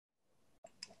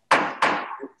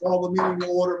Call the meeting to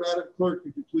order. Madam Clerk,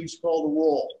 could you please call the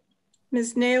roll?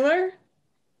 Ms. Naylor?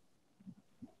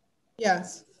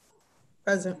 Yes.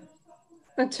 Present.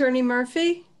 Attorney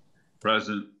Murphy?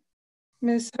 Present.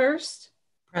 Ms. Hurst?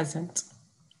 Present.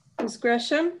 Ms.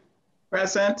 Gresham?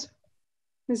 Present.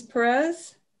 Ms.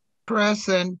 Perez?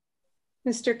 Present.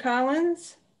 Mr.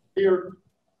 Collins? Here.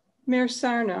 Mayor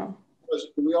Sarno?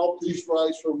 Can we all please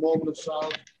rise for a moment of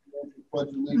silence? Pledge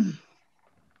allegiance.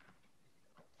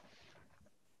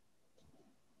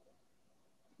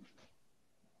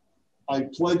 I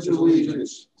pledge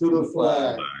allegiance to the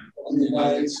flag of the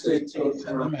United States of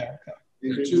America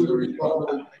and to the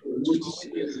republic which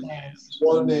stands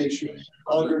one nation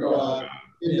under God,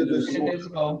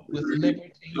 indivisible, with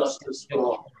liberty and justice for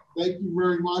all. Thank you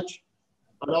very much.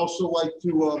 I'd also like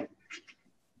to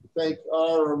thank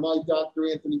my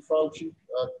Dr. Anthony Fauci,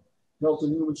 Health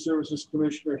and Human Services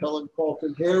Commissioner Helen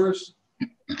Colton Harris,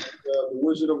 the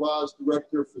Wizard of Oz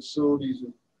Director of Facilities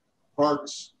and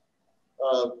Parks,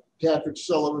 Patrick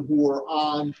Sullivan, who are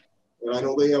on, and I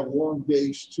know they have long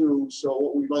days too. So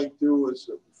what we might do is,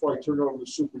 before I turn it over to the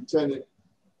superintendent,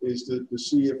 is to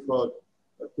see if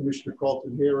Commissioner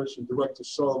Colton Harris and Director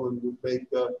Sullivan would make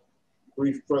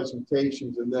brief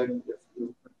presentations, and then if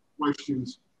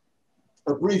questions,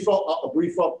 a brief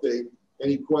update,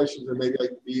 any questions, and maybe I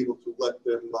could be able to let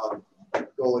them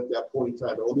go at that point in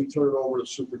time. But let me turn it over to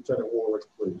Superintendent Warwick,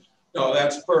 please. No,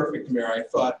 that's perfect, Mayor. I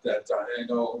thought that, I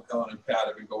know Helen and Pat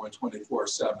have been going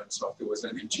 24/7, so if there was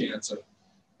any chance of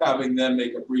having them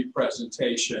make a brief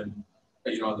presentation,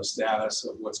 on the status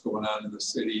of what's going on in the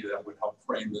city, that would help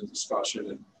frame the discussion.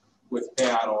 And with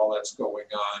Pat, all that's going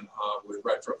on with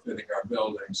retrofitting our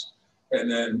buildings,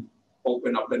 and then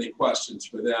open up any questions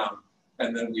for them,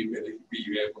 and then we'd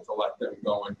be able to let them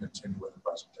go and continue with the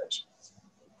presentation.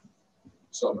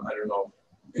 So I don't know.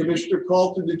 Commissioner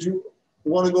Colton, did you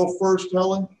want to go first,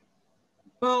 Helen?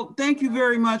 Well, thank you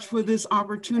very much for this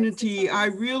opportunity. I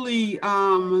really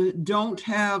don't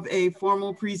have a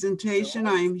formal presentation.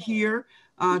 I am here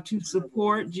to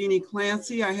support Jeannie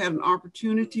Clancy. I had an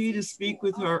opportunity to speak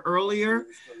with her earlier.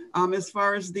 As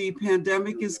far as the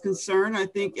pandemic is concerned, I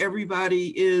think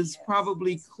everybody is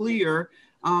probably clear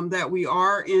that we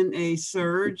are in a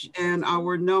surge, and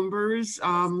our numbers,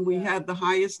 we had the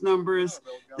highest numbers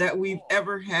that we've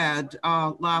ever had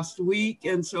last week.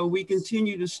 And so we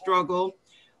continue to struggle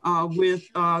with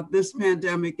this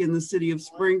pandemic in the city of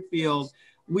Springfield.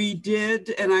 We did,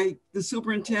 and the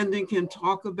superintendent can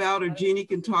talk about, or Jeannie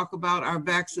can talk about, our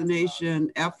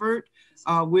vaccination effort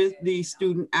with the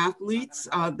student athletes.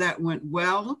 That went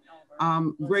well.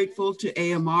 Grateful to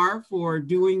AMR for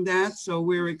doing that. So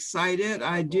we're excited.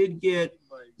 I did get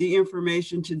the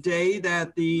information today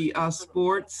that the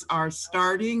sports are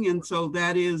starting. And so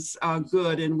that is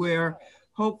good. And we're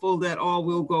hopeful that all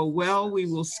will go well. We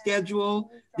will schedule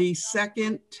the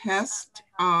second test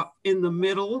in the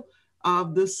middle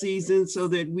of the season so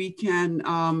that we can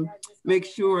make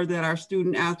sure that our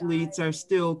student athletes are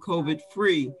still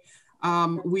COVID-free.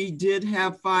 We did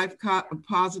have 5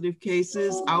 positive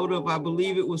cases out of, I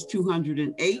believe it was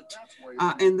 208,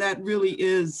 and that really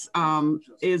is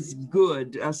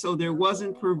good. So there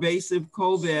wasn't pervasive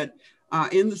COVID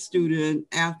in the student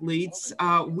athletes.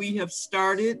 We have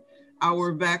started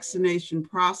our vaccination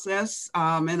process,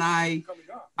 and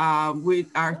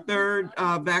our third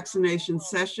vaccination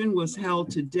session was held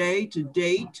today. To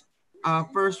date,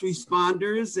 first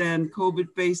responders and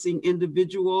COVID-facing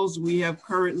individuals, we have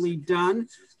currently done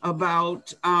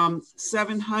about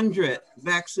 700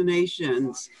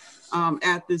 vaccinations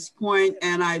at this point.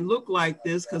 And I look like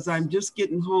this because I'm just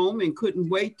getting home and couldn't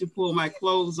wait to pull my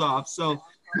clothes off. So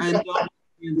thank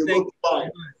you very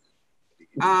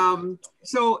much.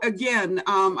 So again,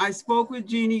 I spoke with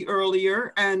Jeannie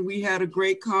earlier and we had a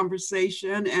great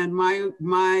conversation, and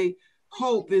my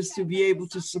hope is to be able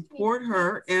to support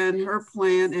her and her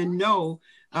plan, and know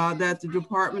that the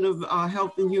Department of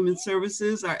Health and Human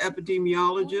Services, our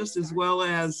epidemiologists, as well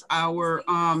as our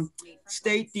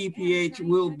state DPH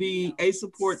will be a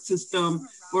support system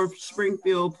for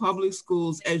Springfield Public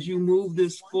Schools as you move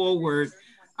this forward.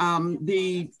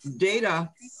 The data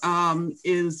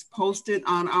is posted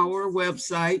on our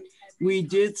website. We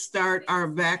did start our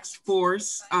VAX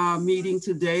Force meeting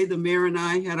today. The mayor and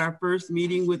I had our first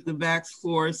meeting with the VAX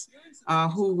Force,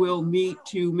 who will meet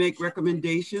to make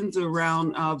recommendations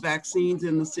around vaccines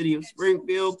in the city of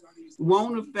Springfield.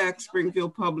 Won't affect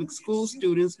Springfield Public School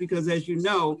students because, as you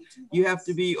know, you have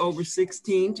to be over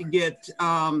 16 to get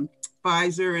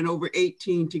Pfizer and over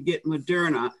 18 to get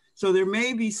Moderna. So there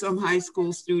may be some high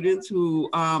school students who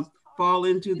fall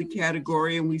into the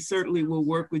category, and we certainly will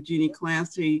work with Jeannie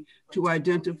Clancy to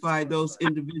identify those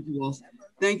individuals.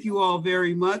 Thank you all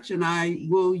very much, and I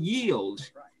will yield.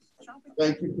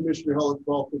 Thank you, Commissioner Helen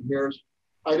Carlton Harris.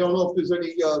 I don't know if there's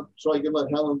any, so I can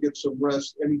let Helen get some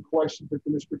rest. Any questions for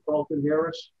Commissioner Carlton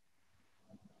Harris?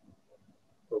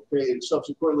 Okay, and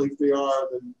subsequently, if they are,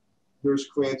 then Nurse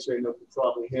Clancy, I know, can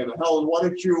probably handle. Helen, why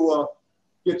don't you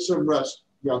get some rest,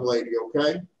 young lady,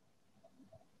 okay?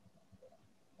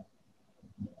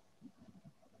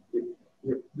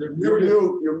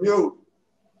 You're mute.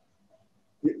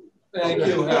 Thank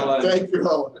you, Helen. Thank you,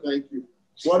 Helen. Thank you.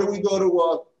 Why don't we go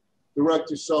to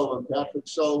Director Sullivan, Patrick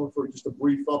Sullivan, for just a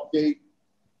brief update?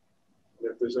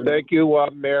 If there's any... Thank you,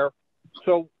 Mayor.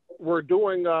 So we're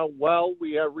doing well.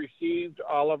 We have received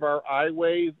all of our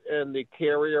iWave and the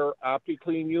carrier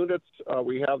OptiClean units.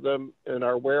 We have them in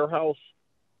our warehouse.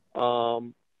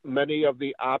 Many of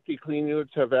the OptiClean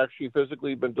units have actually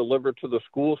physically been delivered to the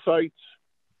school sites.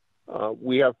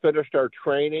 We have finished our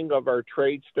training of our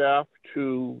trade staff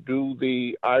to do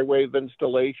the iWave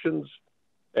installations,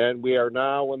 and we are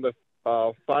now in the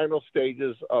final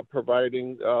stages of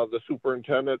providing the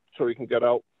superintendent so he can get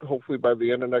out hopefully by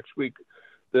the end of next week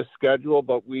this schedule,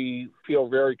 but we feel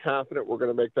very confident we're going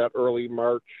to make that early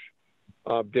March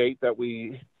date that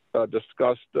we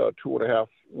discussed 2.5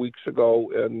 weeks ago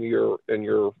in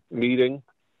your meeting.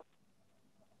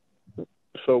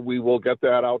 So we will get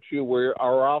that out to you. We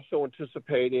are also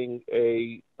anticipating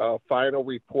a final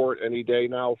report any day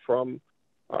now from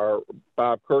our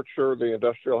Bob Kircher, the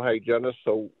industrial hygienist.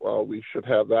 So we should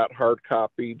have that hard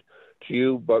copied to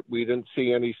you, but we didn't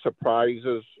see any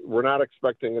surprises. We're not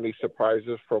expecting any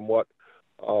surprises from what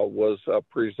was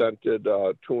presented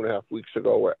 2.5 weeks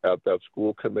ago at that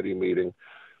school committee meeting.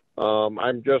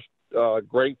 I'm just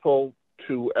grateful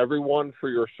to everyone for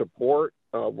your support.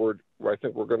 I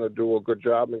think we're going to do a good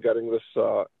job in getting this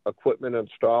equipment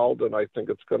installed, and I think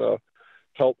it's going to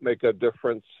help make a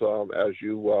difference as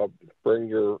you bring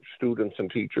your students and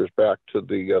teachers back to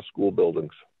the school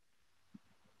buildings.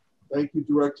 Thank you,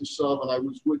 Director Sullivan. I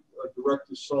was with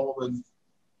Director Sullivan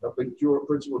up at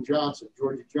Principal Johnson,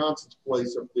 Georgia Johnson's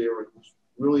place up there. It was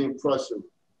really impressive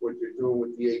what they're doing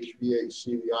with the HVAC,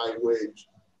 the iWaves,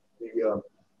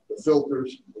 the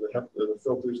filters, the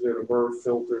filters there, the MERV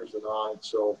filters and on.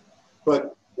 So,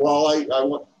 but while I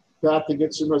want Pat to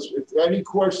get some rest, if any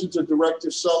questions of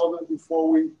Director Sullivan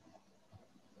before we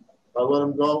let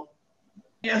him go?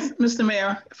 Yes, Mr.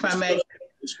 Mayor, if I may.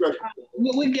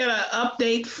 Will we get an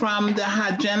update from the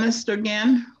hygienist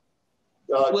again?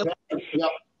 Yeah.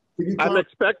 I'm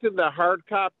expecting the hard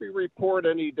copy report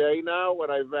any day now,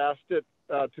 and I've asked it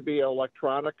to be an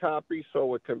electronic copy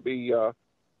so it can be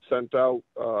sent out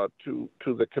to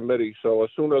the committee. So as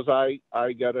soon as I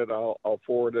get it, I'll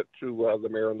forward it to the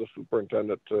mayor and the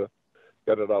superintendent to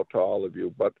get it out to all of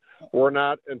you. But we're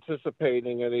not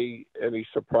anticipating any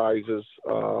surprises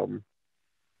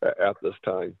at this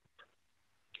time.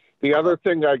 The other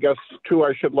thing, I guess, too,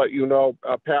 I should let you know,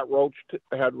 Pat Roach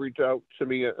had reached out to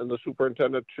me and the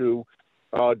superintendent to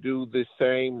do the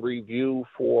same review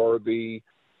for the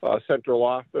central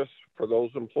office for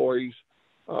those employees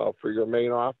for your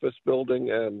main office building.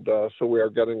 And so we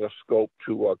are getting a scope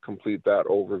to complete that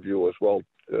overview as well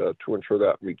to ensure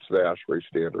that meets the ASHRAE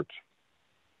standards.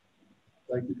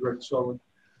 Thank you, Director Sullivan.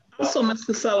 Also,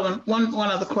 Mr. Sullivan, one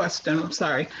other question, I'm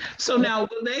sorry. So now,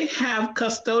 will they have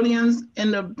custodians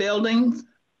in the buildings,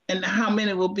 and how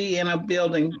many will be in a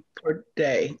building per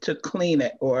day to clean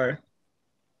it or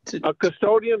to...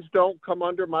 Custodians don't come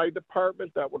under my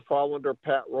department. That would fall under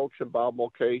Pat Roach and Bob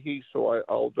Mulcahy, so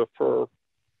I'll defer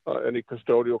any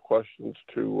custodial questions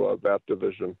to that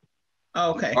division.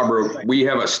 Okay. Barbara, we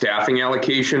have a staffing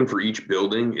allocation for each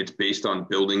building. It's based on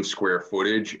building square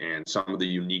footage and some of the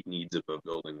unique needs of a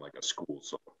building like a school.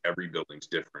 So every building's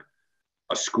different.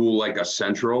 A school like a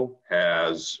Central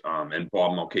has, and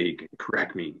Bob Mulcahy can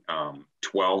correct me,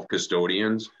 12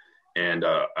 custodians, and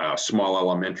a small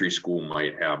elementary school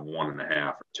might have 1.5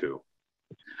 or 2.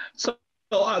 So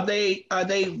are they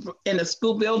in a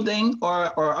school building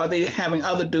or are they having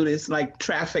other duties like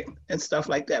traffic and stuff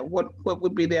like that? What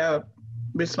would be their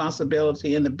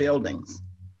responsibility in the buildings?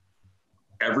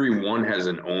 Everyone has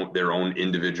their own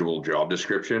individual job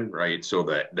description, right? So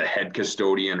that the head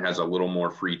custodian has a little more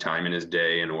free time in his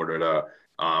day in order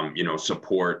to,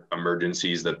 support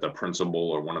emergencies that the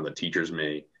principal or one of the teachers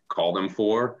may call them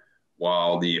for,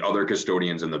 while the other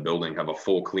custodians in the building have a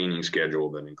full cleaning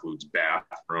schedule that includes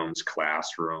bathrooms,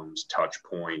 classrooms, touch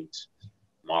points,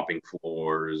 mopping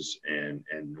floors, and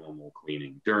normal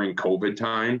cleaning. During COVID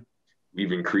time,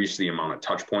 we've increased the amount of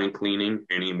touch point cleaning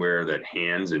anywhere that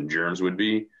hands and germs would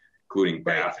be, including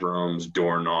bathrooms,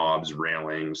 doorknobs,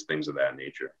 railings, things of that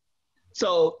nature.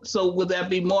 So would there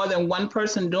be more than one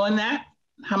person doing that?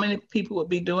 How many people would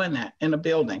be doing that in a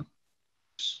building?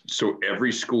 So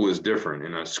every school is different.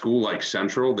 In a school like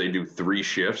Central, they do 3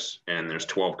 shifts and there's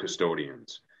 12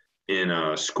 custodians. In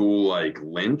a school like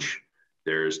Lynch,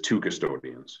 there's 2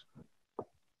 custodians.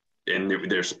 And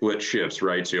they're split shifts,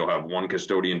 right? So you'll have 1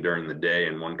 custodian during the day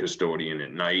and 1 custodian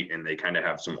at night, and they kind of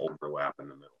have some overlap in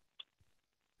the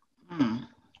middle.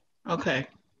 Okay.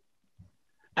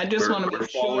 I just want to make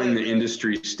sure. We're following the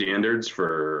industry standards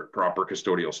for proper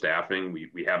custodial staffing.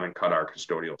 We haven't cut our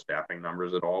custodial staffing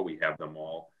numbers at all. We have them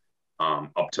all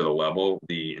up to the level.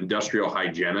 The industrial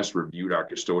hygienist reviewed our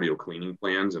custodial cleaning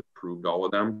plans and approved all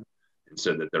of them and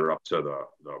said that they're up to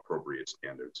the appropriate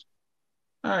standards.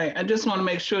 All right, I just want to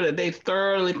make sure that they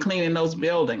thoroughly cleaning those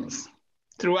buildings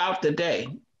throughout the day,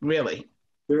 really.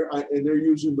 And they're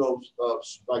using those,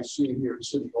 I see them here at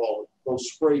City Hall,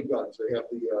 those spray guns. They have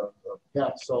the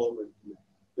Pat Sullivan,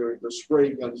 they're the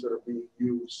spray guns that are being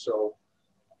used. So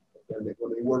when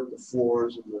they work the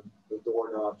floors and the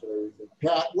doorknobs and everything.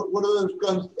 Pat, what are those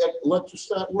guns?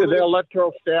 Electrostatic? They're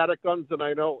electrostatic guns, and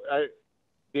I know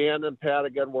Dan and Pat,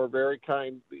 again, were very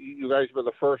kind. You guys were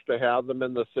the first to have them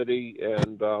in the city,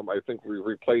 and I think we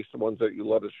replaced the ones that you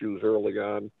let us use early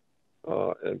on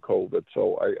in COVID.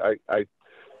 So I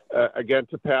again,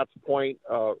 to Pat's point,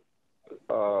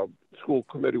 school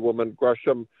committee woman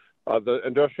Gresham, the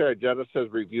industrial hygienist has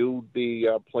reviewed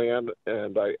the plan,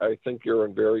 and I think you're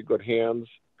in very good hands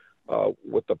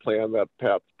with the plan that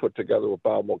Pat's put together with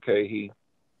Bob Mulcahy.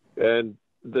 And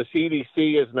the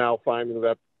CDC is now finding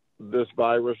that this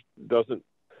virus doesn't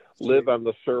live on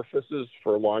the surfaces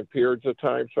for long periods of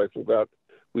time. So I think that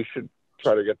we should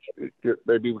try to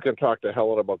maybe we can talk to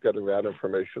Helen about getting that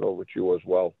information over to you as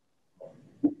well.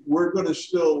 We're going to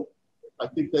still, I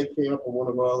think they came up with one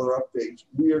of our other updates.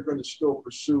 We are going to still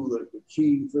pursue the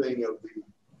key thing of the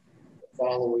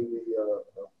following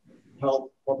the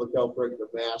public health rate, the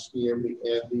masking and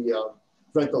the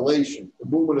ventilation. The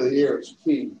movement of the air is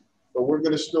key, but we're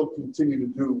going to still continue to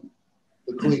do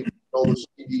the clean. All the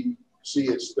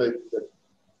CDC is that it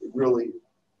really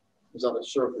is on a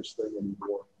surface thing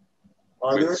anymore.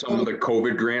 With some of the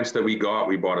COVID grants that we got,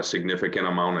 we bought a significant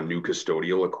amount of new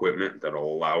custodial equipment that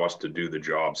will allow us to do the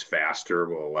jobs faster,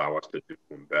 will allow us to do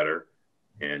them better,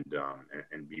 and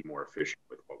be more efficient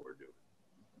with what we're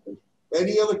doing.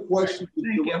 Any other questions?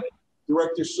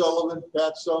 Director Sullivan,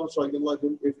 Pat Sullivan, so I can let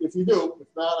him, if you do, if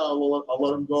not, I'll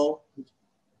let him go.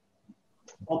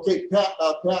 Okay, Pat,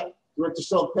 Director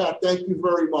Sullivan, Pat, thank you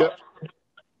very much. Yep.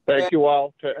 Thank you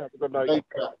all. Have a good night. Thanks,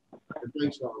 Pat.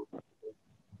 Thanks, Sullivan.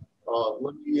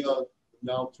 Let me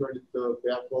now turn it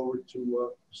back over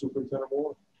to Superintendent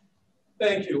Moore.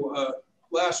 Thank you.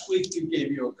 Last week, we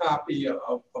gave you a copy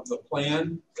of the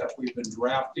plan that we've been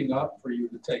drafting up for you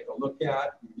to take a look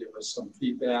at and give us some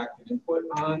feedback and input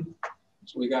on.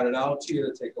 So we got it out to you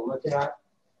to take a look at.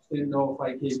 Didn't know if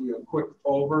I gave you a quick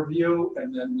overview,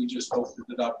 and then we just opened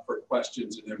it up for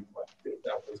questions and input, if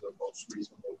that was the most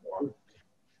reasonable form.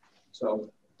 So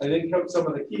I think some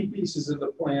of the key pieces of the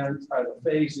plan are the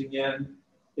phasing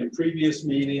in previous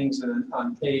meetings, and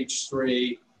on page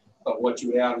 3 of what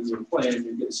you have in your plan,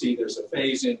 you can see there's a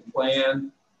phase-in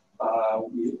plan.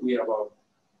 We have a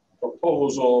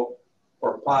proposal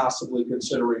for possibly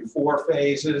considering 4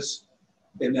 phases.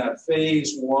 In that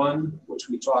phase 1, which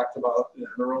we talked about in an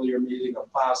earlier meeting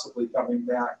of possibly coming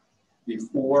back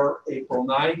before April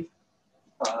 9th,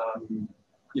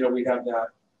 we have that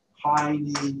high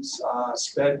needs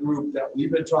SPED group that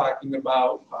we've been talking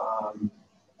about,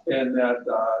 and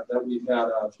that we've had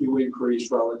a few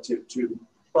inquiries relative to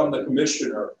from the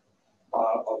commissioner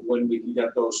of when we can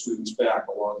get those students back,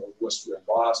 along with Worcester and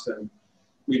Boston.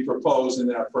 We propose in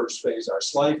that first phase our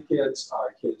SLIFE kids,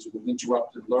 our kids with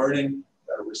interrupted learning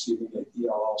that are receiving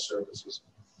ELL services,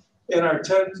 and our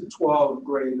 10 to 12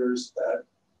 graders at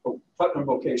Putnam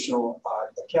Vocational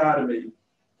Academy.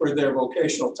 For their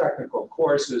vocational technical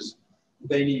courses,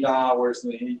 they need hours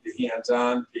and they need the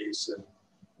hands-on piece, and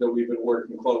that we've been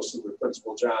working closely with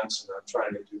Principal Johnson on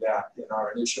trying to do that in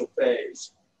our initial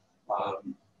phase.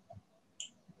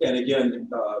 And again,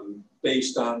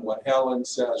 based on what Helen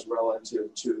says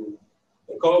relative to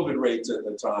the COVID rates at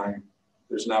the time,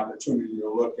 there's an opportunity to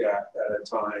look at a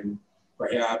time,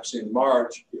 perhaps in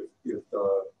March, if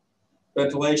the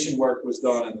ventilation work was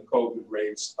done and the COVID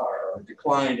rates are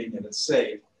declining and it's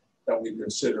safe, that we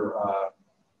consider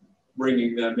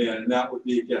bringing them in. And that would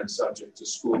be, again, subject to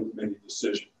school committee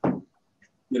decision.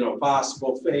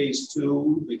 Possible phase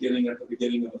 2, beginning at the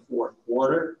beginning of the 4th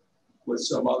quarter, with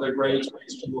some other grades,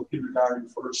 preschool, kindergarten,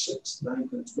 1st, 6th,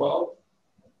 9th, and 12th.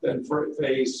 Then for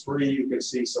phase 3, you can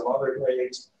see some other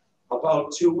grades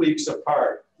about 2 weeks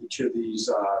apart, each of these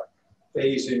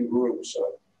phase-in groups.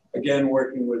 So again,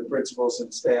 working with principals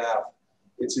and staff,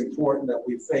 it's important that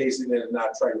we phase it in and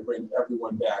not try to bring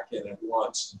everyone back in at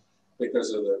once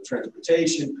because of the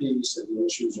transportation piece and the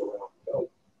issues around the building.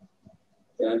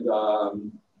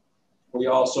 And we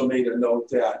also made a note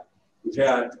that we've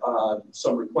had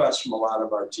some requests from a lot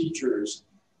of our teachers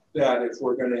that if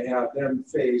we're going to have them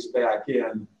phase back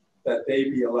in, that they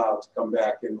be allowed to come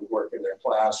back and work in their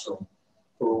classroom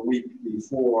for a week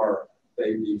before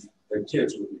the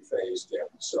kids would be phased in.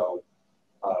 So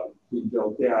we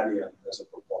built that in as a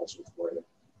proposal for you.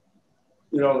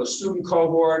 You know, the student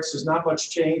cohorts, there's not much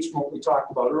change from what we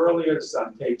talked about earlier. It's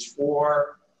on page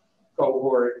 4.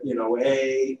 Cohort, you know,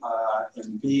 A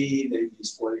and B, they'd be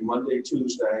splitting Monday,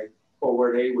 Tuesday.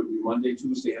 Cohort A would be Monday,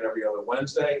 Tuesday, and every other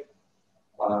Wednesday.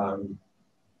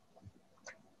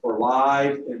 For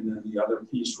live, and then the other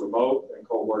piece remote, and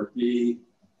cohort B,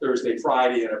 Thursday,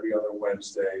 Friday, and every other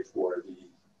Wednesday for the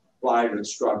live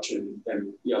instruction,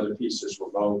 and the other piece is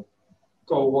remote.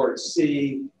 Cohort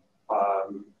C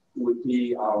would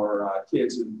be our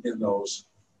kids in those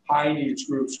high needs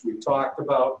groups we talked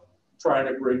about, trying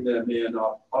to bring them in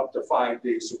up to 5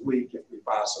 days a week if we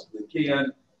possibly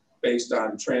can, based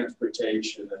on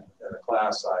transportation and the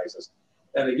class sizes.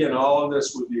 And again, all of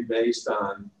this would be based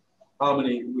on how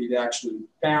many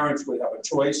parents would have a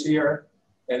choice here.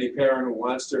 Any parent who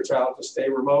wants their child to stay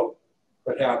remote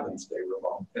could have them stay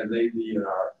remote. And they'd be in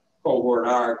our cohort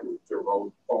R group, the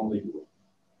remote only group.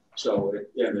 So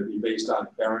again, it'd be based on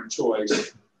parent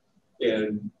choice.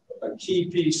 And a key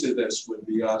piece of this would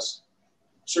be us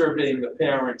surveying the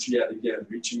parents yet again,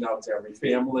 reaching out to every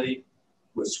family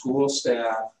with school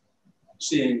staff,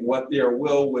 seeing what their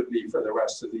will would be for the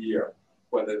rest of the year,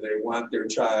 whether they want their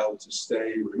child to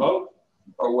stay remote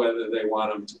or whether they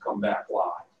want them to come back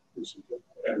live.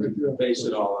 And we base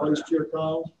it all on Vice Chair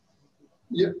Collins?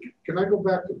 Yeah, can I go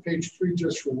back to page 3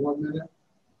 just for 1 minute?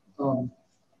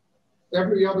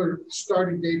 Every other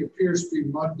starting date appears to be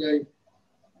Monday.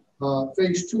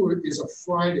 Phase 2 is a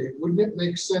Friday. Wouldn't it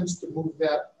make sense to move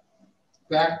that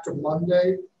back to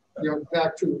Monday? You know,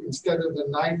 back to, instead of the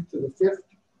 9th to the 5th?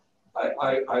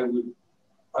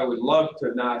 I would love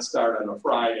to not start on a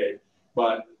Friday,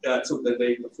 but that's the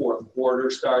date the 4th quarter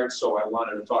starts. So I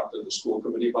wanted to talk to the school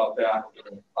committee about that.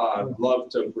 I'd love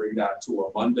to bring that to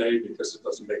a Monday because it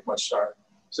doesn't make much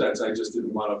sense. I just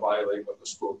didn't want to violate what the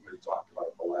school committee talked about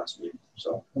at the last meeting.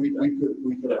 So we could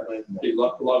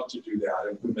love to do that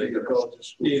and we make it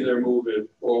either move it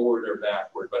forward or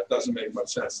backward, but it doesn't make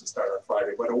much sense to start on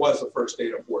Friday. But it was the first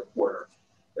day of 4th quarter,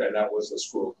 and that was the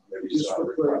school committee's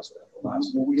request.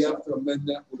 Will we have to amend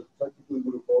that technically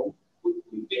with a vote?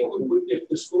 If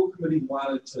the school committee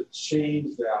wanted to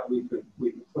change that, we could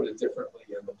put it differently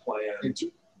in the plan.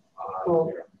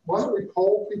 Why don't we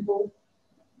poll people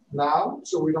now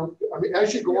so we don't, I mean,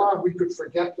 as you go on, we could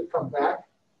forget to come back.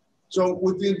 So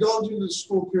with the indulgence of the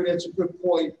school committee, that's a good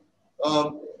point.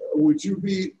 Would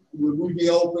we be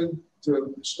open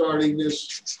to starting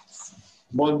this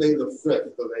Monday, the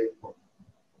 5th of April?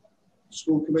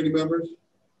 School committee members?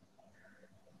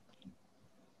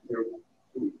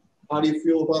 How do you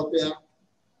feel about that?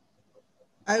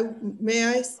 May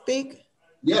I speak?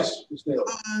 Yes, Ms. Naylor.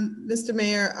 Mr.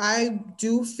 Mayor, I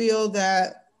do feel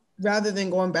that rather than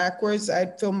going backwards,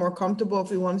 I'd feel more comfortable if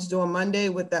we wanted to do a Monday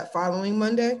with that following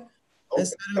Monday. Okay.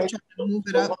 Instead of trying to move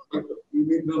it up. You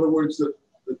mean, in other words, the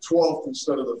 12th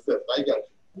instead of the 5th. I got you.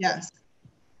 Yes.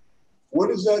 What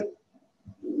is that?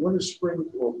 What is spring?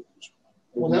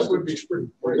 Well, that would be spring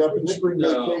break. Would that be spring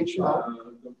vacation?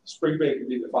 Spring break would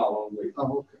be the following week.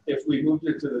 Oh, okay. If we moved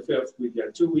it to the 5th, we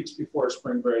get 2 weeks before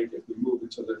spring break. If we move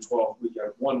it to the 12th, we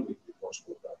get 1 week before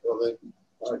school break. Well,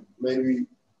 then maybe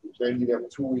you'd have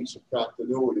 2 weeks of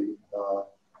continuity.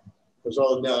 Because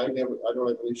other than that, I don't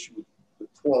have an issue with the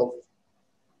 12th,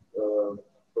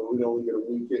 but we'd only get a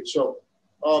week in. So,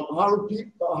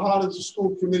 how does the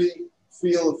school committee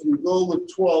feel if you go with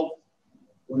 12th?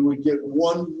 We would get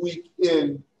 1 week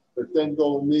in, but then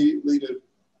go immediately to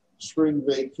spring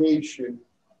vacation.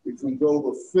 If we go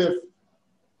the 5th,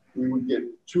 we would get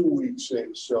 2 weeks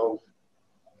in. So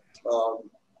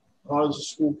how does the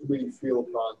school committee feel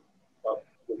upon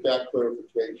with that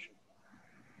clarification?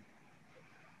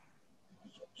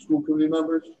 School committee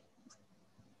members?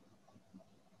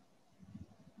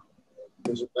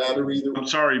 Does it matter either? I'm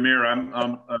sorry, Mayor.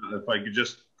 If I could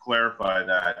just clarify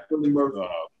that.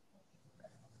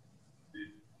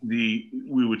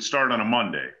 We would start on a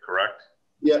Monday, correct?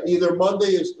 Yeah, either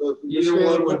Monday is either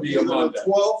one would be a Monday.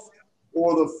 The 12th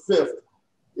or the 5th.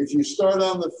 If you start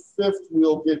on the 5th,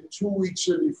 we'll get 2 weeks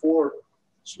in before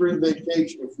spring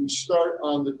vacation. If we start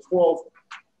on the 12th,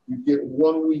 you get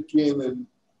 1 week in, and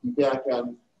you'd be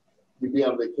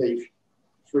on vacation,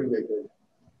 spring vacation.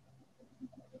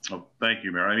 Oh, thank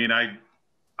you, Mayor. I mean,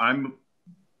 I'm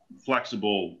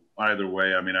flexible either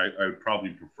way. I mean, I would probably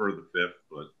prefer the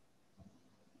 5th,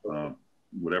 but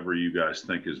whatever you guys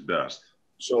think is best.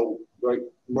 So, right,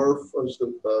 Murph is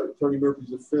Attorney Murphy's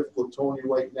the 5th. Latonia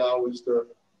right now is the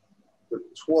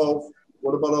 12th.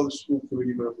 What about other school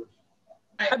committee members?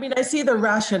 I mean, I see the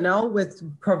rationale with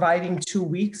providing 2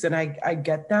 weeks, and I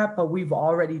get that, but we've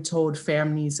already told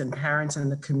families and parents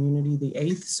and the community the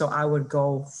 8th, so I would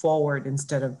go forward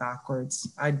instead of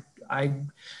backwards. I'd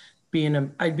be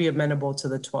amenable to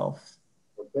the 12th.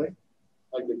 Okay,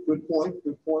 I get good point.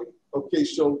 Okay,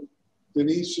 so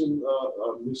Denise and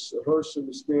Ms. Hurst and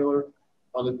Ms. Naylor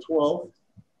on the 12th.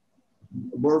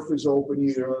 Murph is open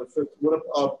either on the 5th. What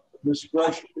about Ms.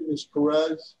 Gresham, Ms.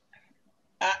 Perez?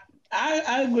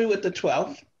 I agree with the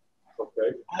 12th.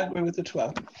 Okay. I agree with the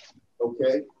 12th.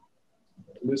 Okay.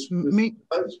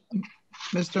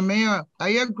 Mr. Mayor, I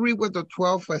agree with the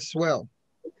 12th as well.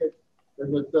 Okay.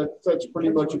 And that's pretty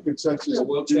much a consensus. Yeah,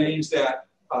 we'll change that.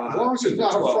 As long as it's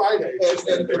not a Friday. And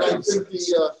I think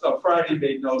the Friday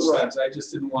made no sense. I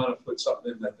just didn't want to put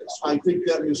something in that. I think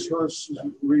that Ms. Hurst's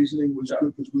reasoning was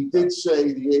good because we did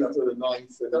say the 8th or the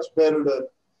 9th, and it's better to,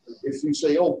 if you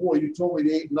say, oh boy, you told me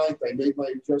the 8th and 9th, I made my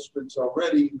adjustments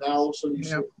already. Now all of a sudden you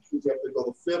have to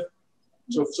go the 5th.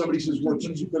 So if somebody says, well,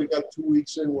 geez, you could have got 2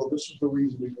 weeks in, well, this is the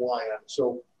reasoning why.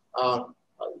 So,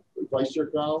 Vice Chair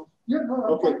Collins? Yeah,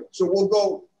 okay, so we'll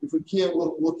go, if we can,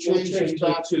 we'll change this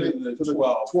document to the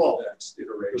 12th. Next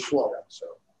iteration. The 12th. So,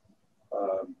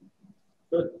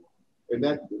 good. And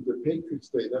that, the Patriots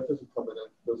Day, that doesn't come in.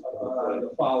 The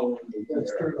following week.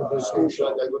 That's true. The school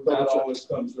shut. That always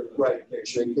comes with the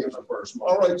vacation. The first month.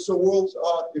 All right, so we'll,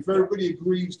 if everybody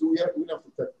agrees, we don't have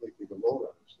to technically take a vote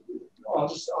on this. No,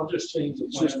 I'll just change the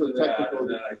plan just to that, technical. and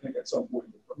then I think at some point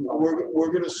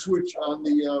we're going to switch on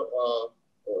the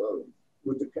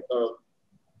with the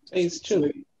phase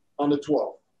 2 on the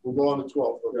 12th. We'll go on the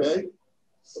 12th, okay?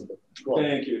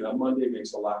 Thank you. Now Monday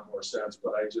makes a lot more sense,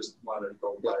 but I just wanted to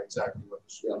go by exactly what the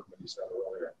school committee said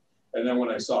earlier. And then when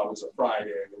I saw it was a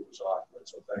Friday, I knew it was awkward.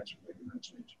 So thanks for making that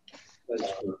change.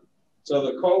 So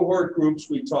the cohort groups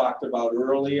we talked about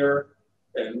earlier,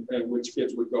 and which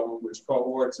kids would go in which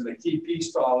cohorts, and the key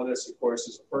piece to all of this, of course,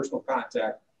 is a personal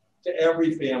contact to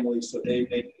every family, so they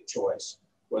make the choice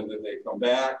whether they come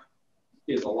back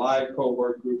in the live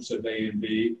cohort groups of A and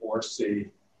B or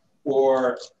C,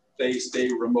 or they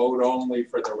stay remote only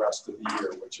for the rest of the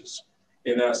year, which is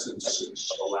in essence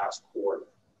the last quarter.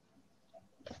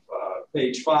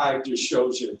 Page 5 just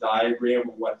shows you a diagram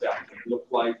of what that can look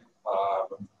like,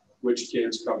 which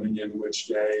kids coming in which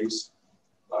days,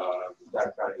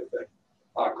 that kind of thing.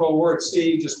 Cohort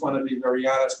C, just want to be very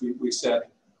honest, we said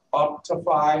up to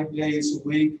 5 days a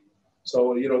week.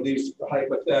 So, you know, these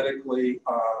hypothetically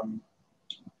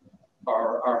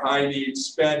are high needs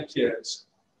SPED kids.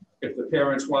 If the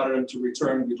parents wanted them to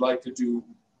return, we'd like to do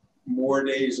more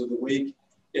days of the week.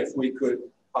 If we could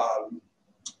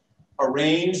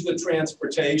arrange the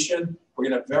transportation, we're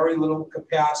gonna have very little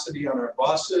capacity on our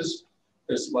buses.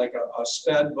 There's like a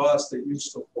SPED bus that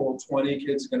used to hold 20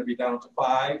 kids, gonna be down to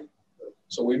 5.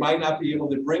 So we might not be able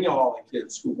to bring all the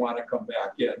kids who wanna come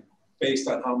back in based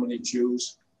on how many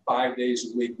choose 5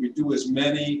 days a week. We do as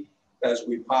many as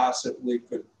we possibly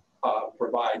could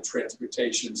provide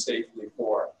transportation safely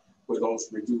for with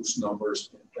those reduced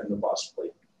numbers in the bus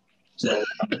fleet. So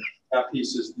that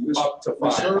piece is up to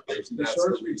 5 days. And that's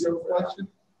the reason for that.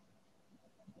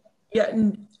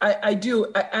 Yeah, I do.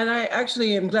 And I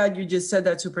actually am glad you just said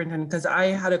that, Superintendent, because I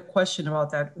had a question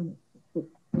about that.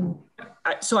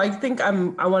 So I think I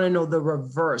want to know the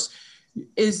reverse.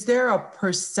 Is there a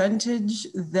percentage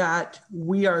that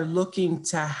we are looking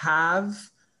to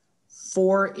have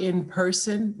for in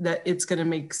person that it's going to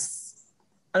make,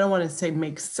 I don't want to say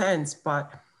make sense,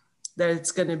 but that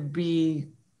it's going to be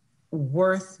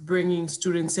worth bringing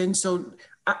students in? So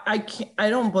I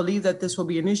don't believe that this will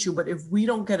be an issue, but if we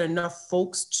don't get enough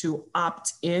folks to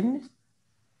opt in,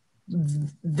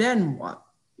 then what?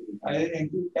 I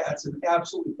think that's an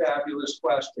absolutely fabulous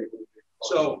question.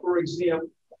 So, for example,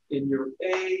 in your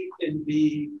A and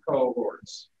B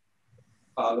cohorts,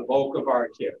 the bulk of our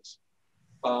kids,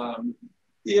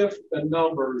 if the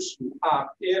numbers who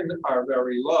opt in are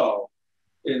very low,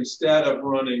 instead of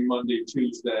running Monday,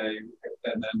 Tuesday,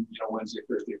 and then Wednesday,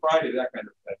 Thursday, Friday, that kind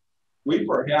of thing, we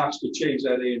perhaps could change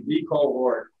that A and B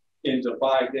cohort into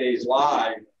 5 days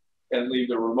live and leave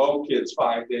the remote kids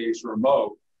 5 days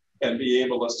remote and be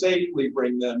able to safely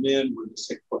bring them in with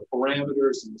the 6-foot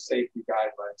parameters and the safety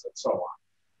guidelines and so on.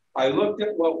 I looked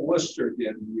at what Worcester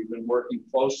did, and we've been working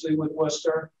closely with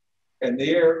Worcester, and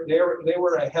they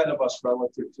were ahead of us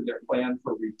relative to their plan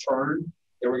for return.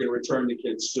 They were going to return the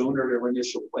kids sooner. Their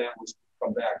initial plan was to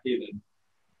come back in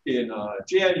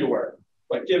January.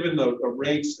 But given the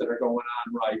rates that are going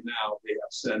on right now, they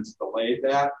have since delayed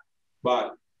that.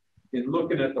 But in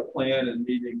looking at the plan and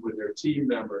meeting with their team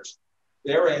members,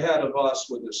 they're ahead of us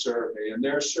with the survey, and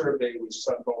their survey was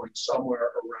going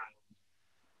somewhere around,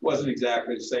 wasn't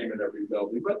exactly the same in every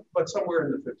building, but somewhere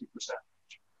in the 50%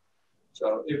 range.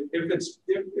 So if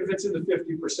it's in the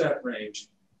 50% range,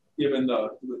 given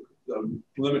the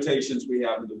limitations we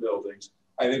have in the buildings,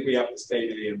 I think we have to stay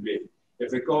at A and B.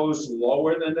 If it goes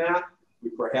lower than that, we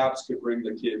perhaps could bring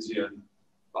the kids in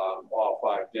all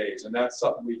 5 days. And that's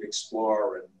something we'd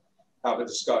explore and have a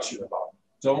discussion about.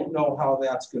 Don't know how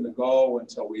that's going to go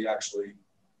until we actually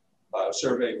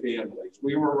survey families.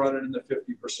 We were running in the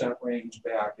 50% range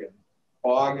back in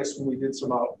August when we did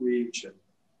some outreach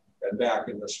and back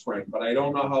in the spring. But I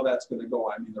don't know how that's going to go.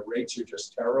 I mean, the rates are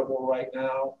just terrible right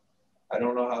now. I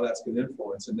don't know how that's going to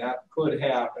influence, and that could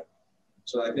happen.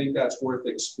 So I think that's worth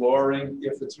exploring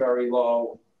if it's very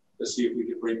low, to see if we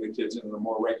could bring the kids in on a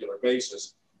more regular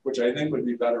basis, which I think would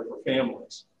be better for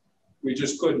families. We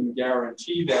just couldn't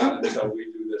guarantee that until we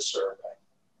do this survey.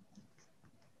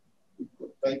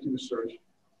 Thank you, Mr.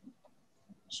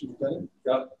 Superintendent.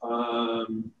 Yep.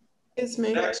 It's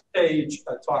me. Next page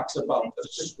talks about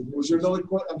this. Was there another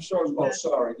question? I'm sorry. Oh,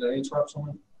 sorry. Did I interrupt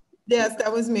someone? Yes,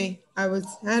 that was me. I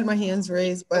had my hands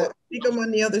raised, but I think I'm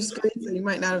on the other screen, so you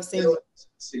might not have seen it.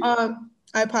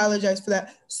 I apologize for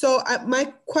that. So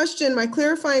my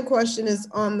clarifying question is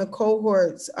on the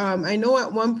cohorts. I know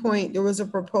at one point there was a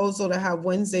proposal to have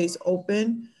Wednesdays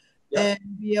open and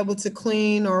be able to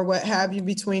clean or what have you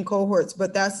between cohorts,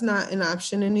 but that's not an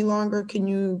option any longer. Can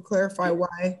you clarify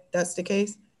why that's the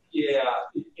case? Yeah,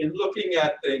 in looking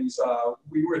at things,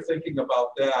 we were thinking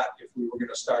about that if we were going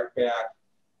to start back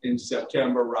in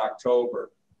September or October.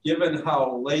 Given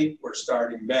how late we're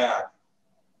starting back,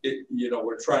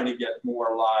 we're trying to get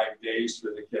more live days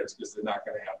for the kids because they're not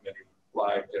going to have many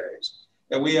live days.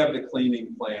 And we have the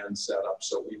cleaning plan set up,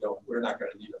 so we're not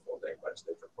going to need a full day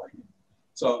Wednesday for cleaning.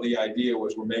 So the idea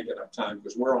was we're making up time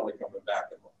because we're only coming back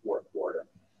in the fourth quarter.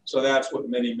 So that's what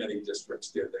many, many districts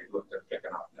did. They looked at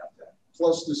picking up that day.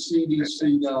 Plus the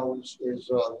CDC now is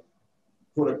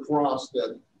put across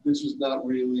that this is not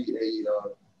really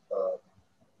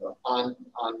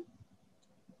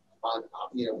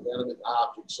inanimate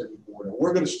objects anymore. And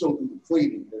we're going to still do the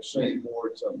cleaning. They're saying more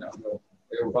it's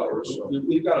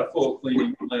we've got a full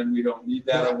cleaning plan. We don't need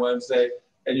that on Wednesday.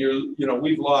 And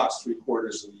we've lost 3/4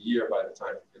 of the year by the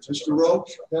time it's Mr.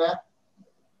 Roach, Pat?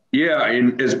 Yeah,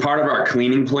 and as part of our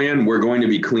cleaning plan, we're going to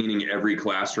be cleaning every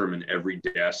classroom and every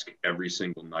desk every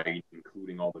single night,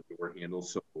 including all the door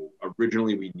handles. So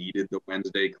originally we needed the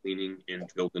Wednesday cleaning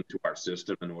built into our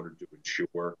system in order to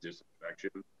ensure disinfection,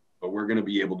 but we're going to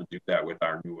be able to do that with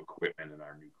our new equipment and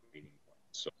our new cleaning plan.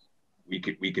 So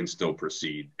we can still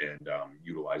proceed and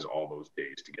utilize all those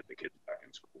days to get the kids back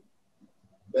in school.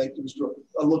 Thank you, Mr.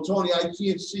 Latoni, I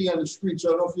can't see on the screen, so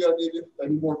I don't know if you have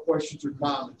any more questions or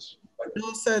comments.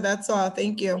 No, sir, that's all.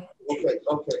 Thank you. Okay,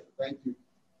 thank you.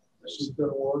 Mrs.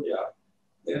 Ward. Yeah,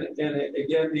 and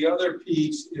again, the other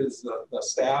piece is the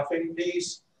staffing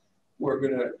piece. We're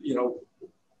gonna,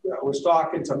 I was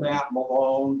talking to Matt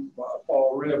Malone,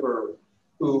 Paul River,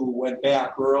 who went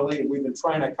back early, and we've been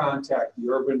trying to contact the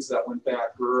urbans that went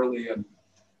back early and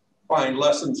find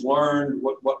lessons learned,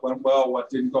 what went well, what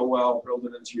didn't go well, build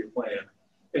it into your plan.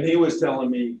 And he was telling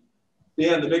me,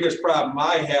 Dan, the biggest problem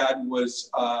I had was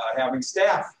having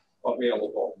staff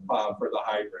available for the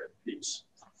hybrid piece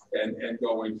and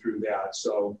going through that.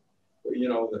 So,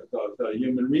 the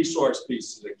human resource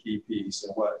piece is a key piece,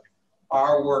 and what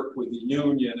our work with the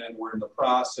union, and we're in the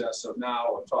process of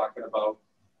talking about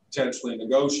potentially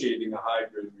negotiating a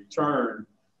hybrid return,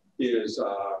 is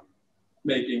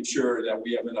making sure that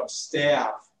we have enough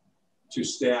staff to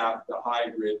staff the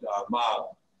hybrid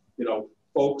model.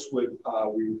 Folks we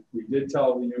did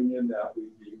tell the union that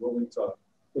we'd be willing to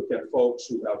look at folks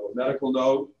who have a medical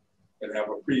note and have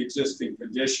a pre-existing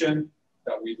condition,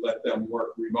 that we'd let them work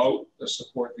remote to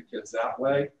support the kids that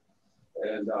way,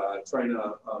 and trying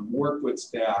to work with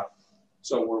staff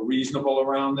so we're reasonable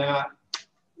around that,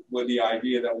 with the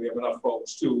idea that we have enough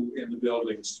folks too in the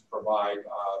buildings to provide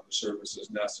the services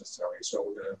necessary. So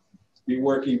we're going to be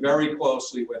working very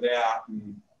closely with that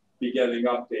and be getting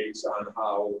updates on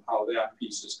how that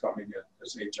piece is coming in,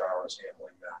 as HR is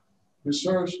handling that. Ms.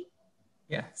 Hirsch?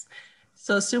 Yes.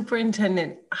 So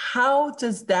Superintendent, how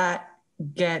does that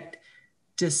get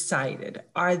decided,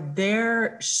 are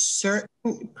there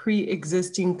certain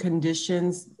pre-existing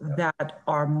conditions that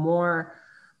are more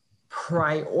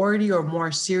priority or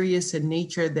more serious in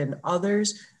nature than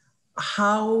others?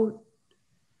 How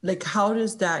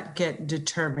does that get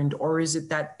determined? Or is it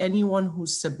that anyone who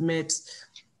submits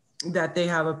that they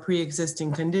have a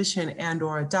pre-existing condition and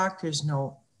or a doctor's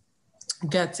note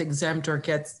gets exempt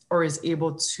or is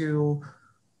able to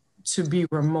be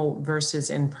remote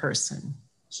versus in person?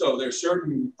 So there's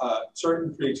certain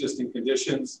pre-existing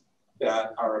conditions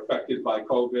that are affected by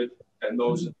COVID, and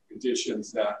those are the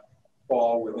conditions that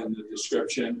fall within the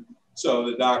description. So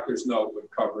the doctor's note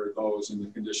would cover those in the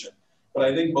condition. But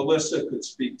I think Melissa could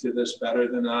speak to this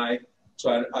better than I.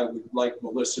 So I would like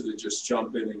Melissa to just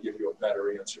jump in and give you a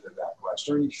better answer to that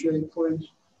question. Attorney Shea, please.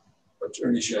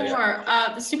 Attorney Shea. Sure.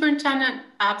 The superintendent,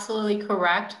 absolutely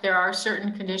correct. There are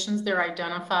certain conditions that are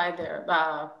identified there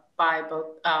by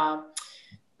both.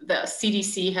 The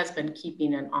CDC has been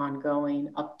keeping an ongoing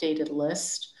updated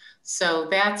list. So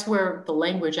that's where the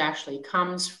language actually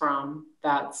comes from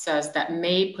that says that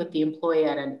may put the employee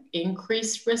at an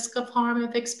increased risk of harm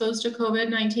if exposed to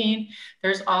COVID-19.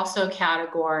 There's also a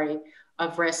category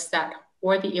of risks that,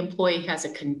 or the employee has a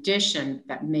condition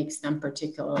that makes them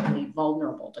particularly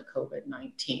vulnerable to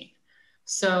COVID-19.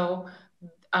 So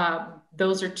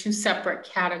those are two separate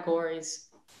categories,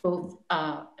 both,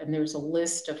 and there's a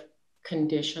list of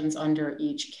conditions under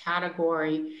each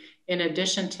category. In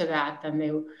addition to that, then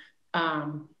they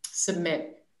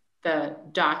submit the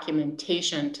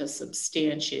documentation to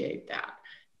substantiate that.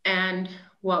 And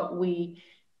what we've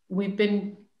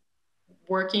been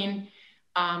working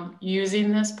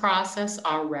using this process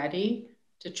already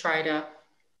to try to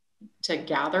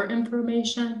gather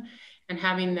information and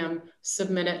having them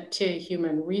submit it to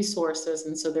human resources.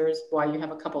 And so there's why you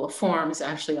have a couple of forms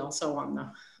actually also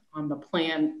on the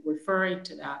plan referring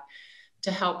to that,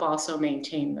 to help also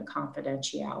maintain the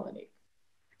confidentiality.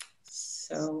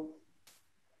 So.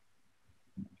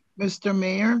 Mr.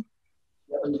 Mayor?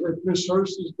 If Ms.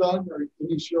 Hurst is done, or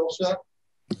Denise, you all set?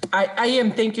 I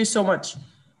am, thank you so much.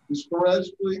 Ms.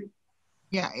 Perez, please.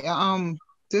 Yeah,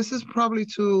 this is probably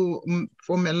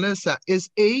for Melissa. Is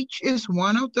age is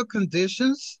one of the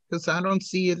conditions? Because I don't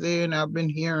see it there and I've been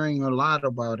hearing a lot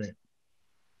about it.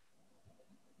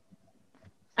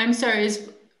 I'm sorry, is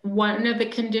one of the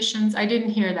conditions, I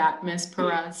didn't hear that, Ms.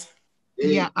 Perez.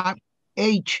 Yeah,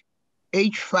 age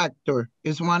factor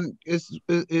is one, is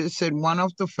it one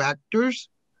of the factors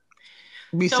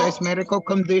besides medical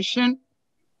condition?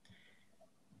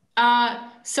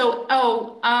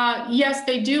 Yes,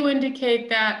 they do indicate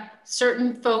that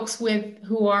certain folks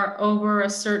who are over a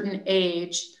certain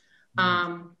age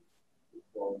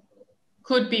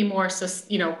could be more,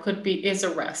 is a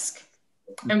risk.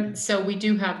 And so we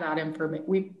do have that information.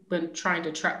 We've been trying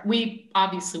to track, we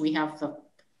have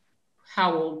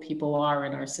how old people are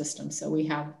in our system. So we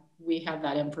have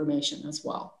that information as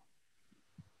well.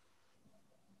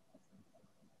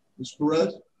 Ms.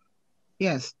 Perez?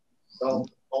 Yes. All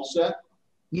set?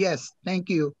 Yes, thank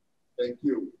you. Thank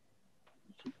you.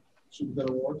 So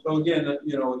again,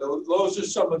 those are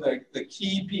some of the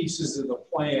key pieces of the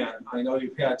plan. I know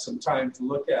you've had some time to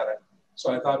look at it.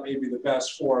 So I thought maybe the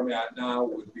best format now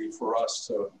would be for us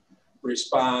to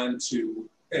respond to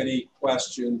any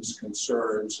questions,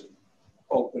 concerns, and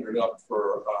open it up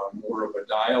for more of a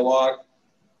dialogue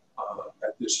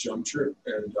at this juncture.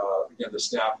 And again, the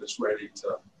staff is ready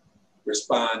to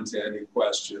respond to any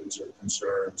questions or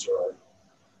concerns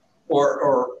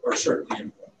or certainly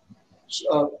input.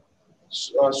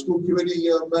 School committee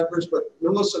members, but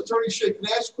Melissa, Attorney Shea, can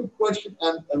I ask a quick question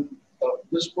on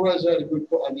Ms. Perez had a good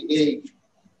point on the age.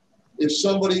 If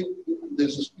somebody,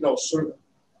 there's this, certain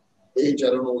age, I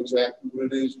don't know exactly what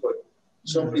it is, but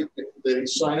somebody, they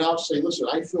sign off, say, listen,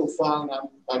 I feel fine,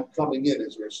 I'm coming in.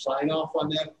 Is there a sign off on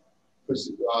that?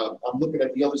 Because I'm looking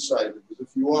at the other side of it. Because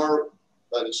if you are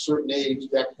at a certain age,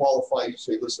 that qualifies, you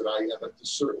say, listen, I am at a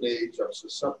certain age, I'm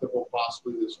susceptible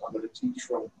possibly to this, I'm going to teach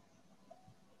from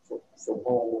home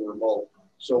or remote.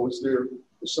 So is there,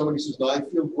 if somebody says, no, I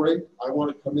feel great, I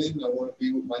want to come in, I want to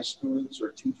be with my students or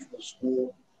teach from the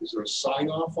school, is there a sign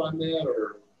off on that?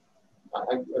 Or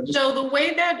So the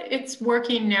way that it's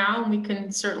working now, and we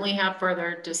can certainly have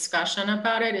further discussion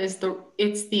about it, is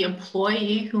it's the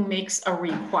employee who makes a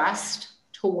request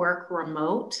to work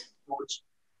remote.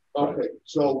 Okay,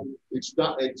 so it's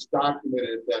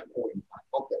documented at that point in time.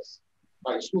 Okay.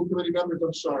 All right, school committee members,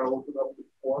 I'm sorry, I'll open up the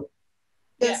floor.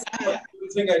 Yes. The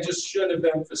thing I just should have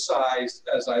emphasized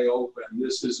as I open,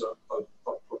 this is a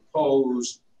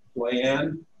proposed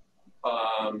plan.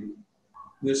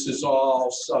 this is all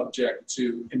subject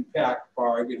to impact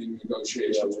bargaining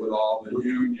negotiations with all the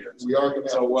unions.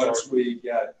 So once we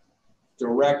get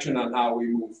direction on how we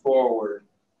move forward,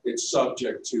 it's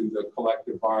subject to the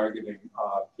collective bargaining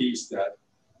piece that,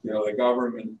 you know, the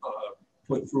government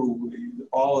put through.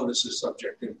 All of this is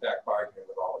subject to impact bargaining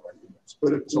with all of our unions.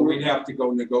 So we'd have to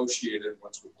go negotiate it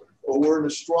once we put it forward. Well, we're in a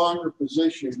stronger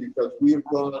position because we have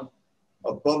gone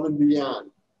above and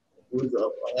beyond with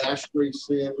ashtray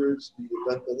standards, the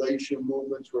ventilation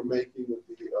movements we're making with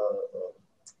the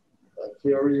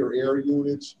carrier air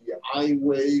units, the I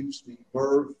waves, the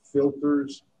MERV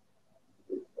filters,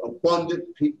 abundant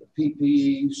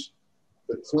PPEs,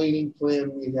 the cleaning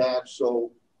plan we have.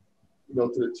 So, you know,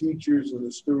 to the teachers and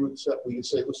the students, that we can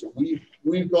say, listen,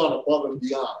 we've gone above and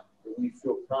beyond, and we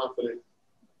feel confident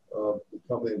to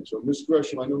come in. So, Ms.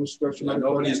 Gresham, I know Ms. Gresham.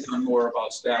 Nobody's done more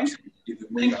about staff.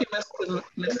 Thank you,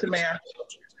 Mr. Mayor.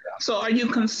 So, are you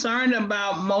concerned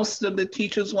about most of the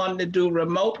teachers wanting to do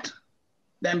remote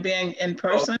than being in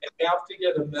person? Well, they have to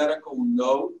get a medical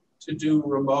note to do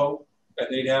remote, and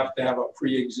they'd have to have a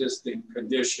pre-existing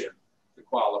condition to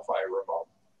qualify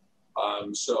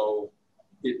remote. So,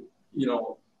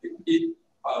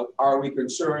 are we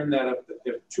concerned that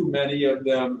if too many of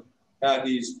them had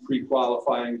these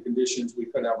pre-qualifying conditions, we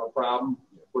could have a problem?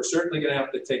 We're certainly going to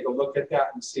have to take a look at that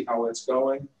and see how it's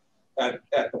going. At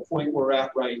the point we're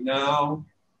at right now,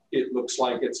 it looks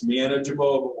like it's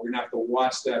manageable, but we're going to have to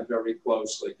watch that very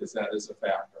closely because that is a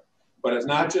factor. But it's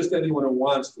not just anyone who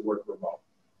wants to work remote.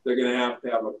 They're going to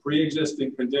have a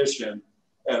pre-existing condition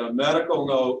and a medical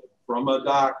note from a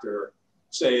doctor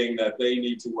saying that they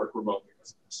need to work remote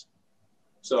because of this.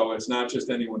 So it's not just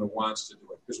anyone who wants to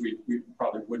do it, because we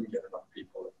probably wouldn't get enough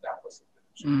people if that was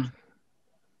the condition.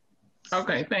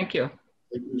 Okay, thank you.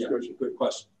 Yeah, good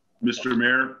question. Mr.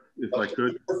 Mayor, if I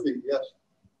could. Yes.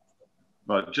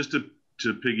 Just to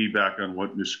piggyback on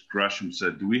what Ms. Gresham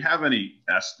said, do we have any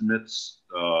estimates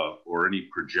or any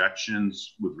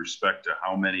projections with respect to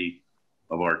how many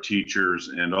of our teachers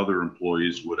and other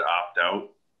employees would opt out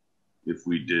if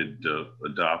we did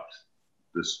adopt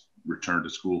this return to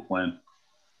school plan?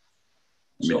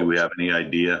 I mean, do we have any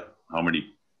idea how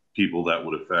many people that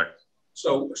would affect?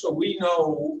 So we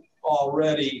know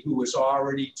already who has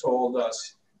already told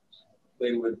us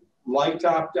they would like to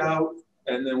opt out.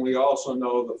 And then we also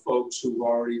know the folks who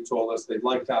already told us they'd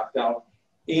like to opt out,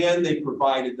 and they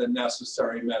provided the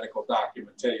necessary medical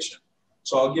documentation.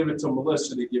 So I'll give it to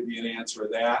Melissa to give you an answer to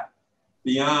that.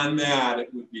 Beyond that,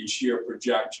 it would be sheer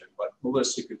projection, but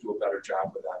Melissa could do a better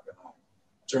job with that than I.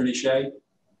 Attorney Shea?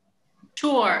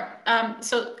 Sure.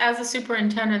 So as the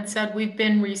superintendent said, we've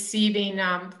been receiving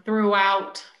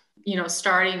throughout,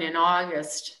 starting in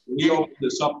August. We opened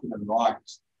this up in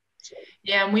August.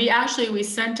 Yeah, and we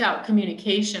sent out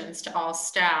communications to all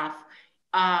staff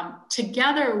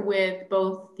together with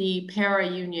both the para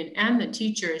union and the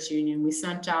teachers union. We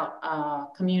sent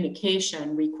out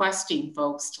communication requesting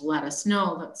folks to let us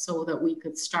know that so that we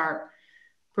could start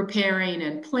preparing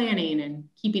and planning, and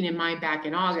keeping in mind back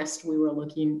in August, we were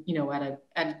looking,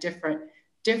 at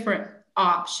different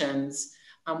options.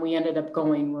 We ended up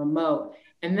going remote.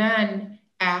 And then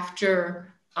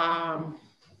after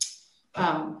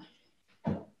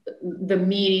the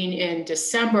meeting in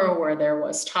December, where there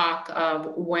was talk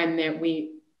of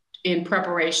in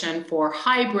preparation for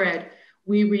hybrid,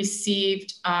 we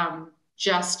received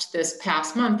just this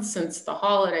past month, since the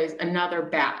holidays, another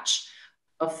batch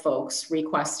of folks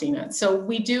requesting it. So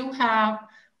we do have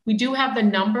the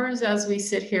numbers as we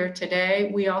sit here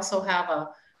today. We also have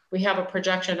a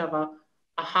projection of a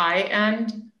high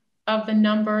end of the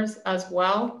numbers as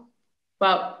well,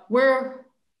 but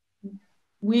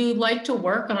we like to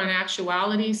work on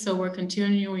actuality, so we're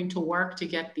continuing to work to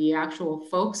get the actual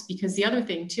folks, because the other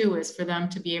thing too is for them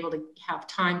to be able to have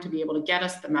time to be able to get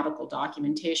us the medical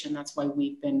documentation. That's why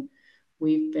we've been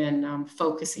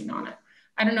focusing on it.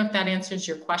 I don't know if that answers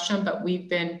your question, but we've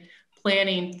been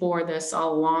planning for this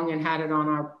all along and had it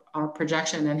on our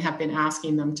projection, and have been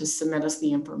asking them to submit us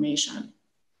the information.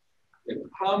 And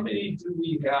how many do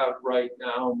we have right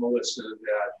now, Melissa,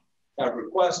 that have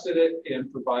requested it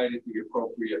and provided the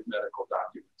appropriate medical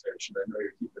documentation? I know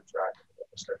you're keeping track of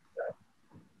that.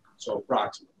 So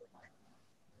approximately.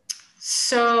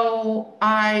 So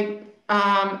I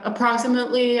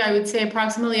would say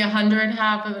approximately 100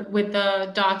 have with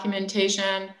the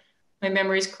documentation. My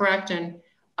memory is correct, and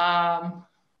a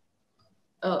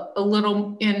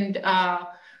little in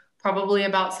probably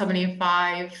about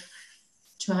 75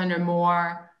 to 100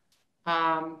 more.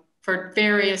 For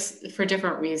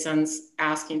different reasons,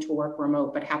 asking to work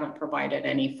remote, but haven't provided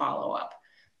any follow-up.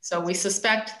 So we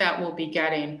suspect that we'll be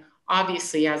getting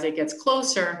Obviously, as it gets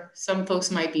closer, some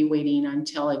folks might be waiting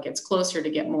until it gets closer to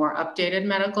get more updated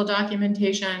medical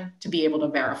documentation to be able to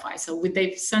verify. So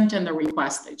they've sent in the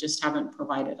request, they just haven't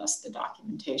provided us the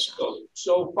documentation.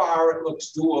 So far it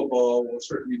looks doable. We'll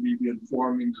certainly be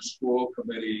informing the school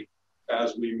committee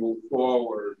as we move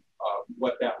forward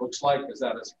what that looks like, because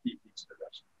that is a key piece to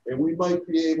this. And we might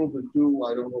be able to do,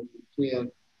 I don't know if we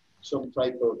can, some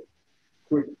type of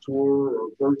quick tour or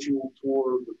virtual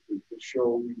tour to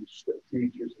show the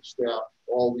teachers and staff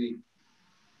all the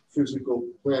physical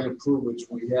plant improvements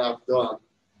we have done,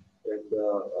 and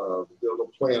the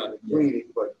plan on the cleaning,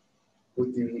 but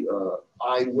with the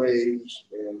eye waves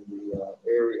and the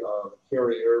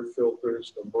carry air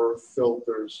filters, the MERV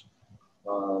filters,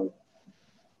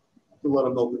 to let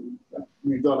them know that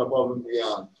we've done above and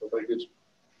beyond. So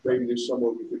maybe there's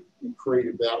somewhere we could be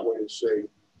creative that way to say,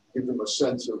 give them a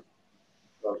sense of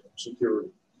security.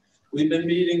 We've been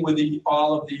meeting with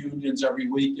all of the unions every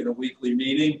week in a weekly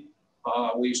meeting.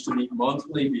 We used to meet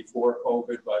monthly before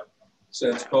COVID, but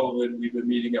since COVID, we've been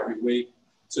meeting every week.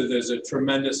 So there's a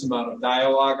tremendous amount of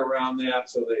dialogue around that.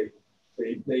 So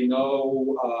they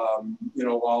know, you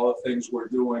know, all the things we're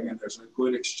doing, and there's a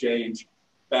good exchange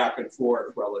back and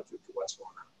forth relative to what's going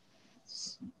on.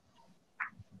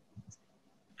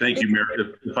 Thank you,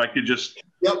 Mayor. If I could just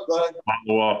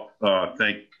follow up,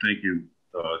 thank you,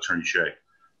 Attorney Shea.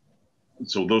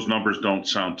 So those numbers don't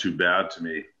sound too bad to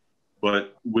me,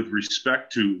 but with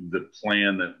respect to the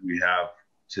plan that we have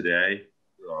today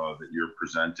that you're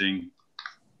presenting,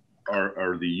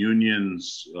 are the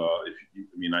unions, I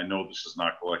mean, I know this is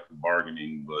not collective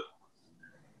bargaining,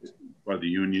 but do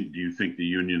you think the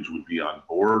unions would be on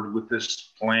board with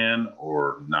this plan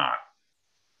or not?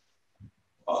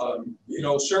 You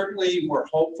know, certainly we're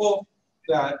hopeful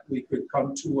that we could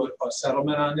come to a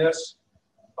settlement on this.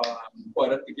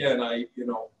 But again, you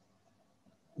know,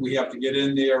 we have to get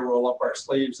in there, roll up our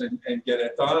sleeves and get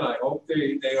it done. I hope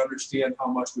they understand how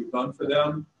much we've done for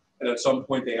them. And at some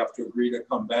point they have to agree to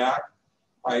come back.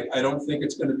 I don't think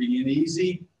it's going to be an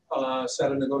easy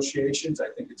set of negotiations. I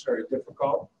think it's very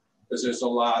difficult because there's a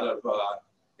lot of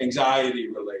anxiety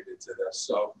related to this.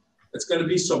 So it's going to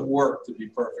be some work, to be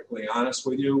perfectly honest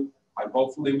with you. I'm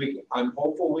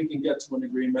hopeful we can get to an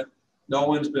agreement. No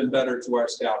one's been better to our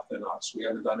staff than us. We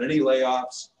haven't done any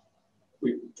layoffs.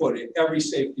 We've put in every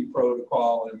safety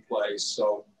protocol in place.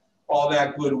 So all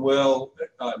that goodwill,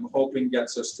 I'm hoping,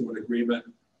 gets us to an agreement.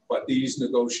 But these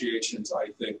negotiations,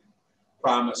 I think,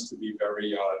 promise to be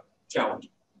very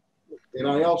challenging. And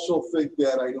I also think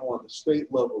that I know on the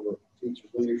state level of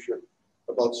teachers' leadership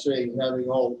about saying having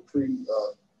all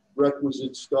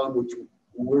prerequisites done, which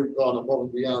we're gone above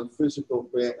and beyond physical,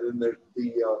 and the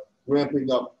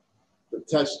ramping up the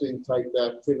testing type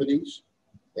activities.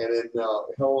 And then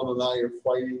Helen and I are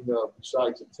fighting,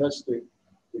 besides the testing,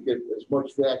 to get as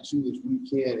much vaccine as we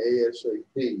can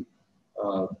ASAP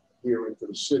here into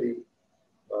the city.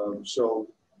 So,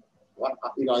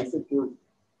 you know, I think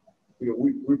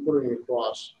we're putting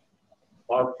across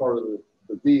our part of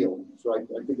the deal. So I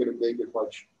think it'll make it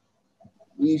much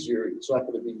easier. It's not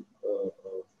going to be a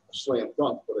slam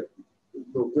dunk, but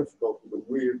it's a little difficult because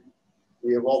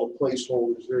we have all the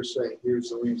placeholders. They're saying, here's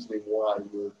the reasoning why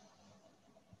we're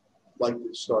likely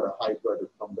to start a hybrid or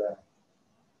come back.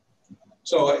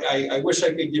 So I wish I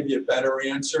could give you a better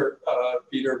answer,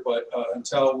 Peter, but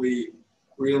until we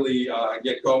really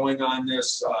get going on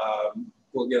this,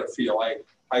 we'll get a feel.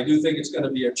 I do think it's going to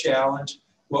be a challenge.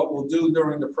 What we'll do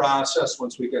during the process,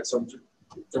 once we get some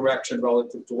direction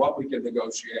relative to what we can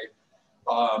negotiate,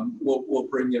 we'll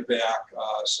bring you back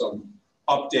some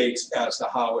updates as to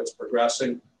how it's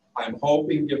progressing. I'm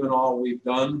hoping, given all we've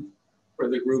done for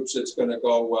the groups, it's going to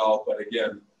go well. But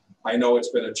again, I know it's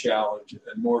been a challenge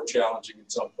and more challenging in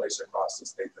some places across the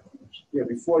state than others. Yeah,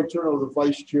 before I turn over to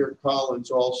Vice Chair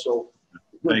Collins, also,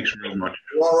 thanks very much.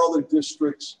 There are other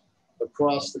districts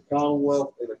across the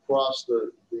Commonwealth and across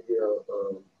the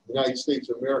United States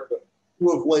of America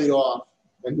who have laid off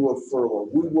and who have furloughed.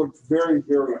 We worked very,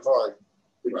 very hard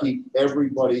to keep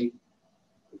everybody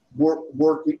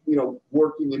working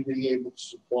and being able to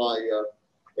supply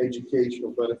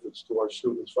educational benefits to our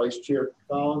students. Vice Chair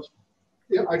Collins?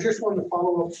 Yeah, I just wanted to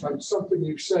follow up on something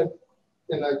you said,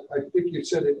 and I think you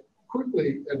said it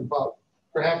quickly and about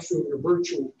perhaps doing a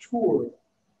virtual tour.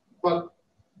 But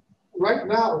right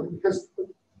now, because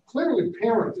clearly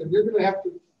parents, and you're going to have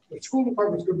to, the school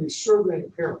department's going to be surveying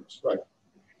parents. Right.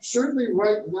 Certainly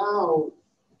right now,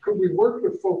 could we work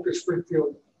with Focus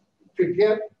Springfield to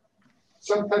get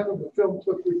some type of a film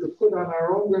clip we could put on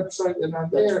our own website and on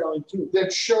there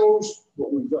that shows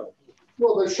what we've done.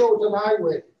 Well, that shows an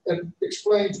highway and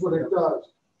explains what it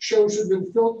does. shows have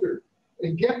been filtered,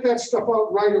 and get that stuff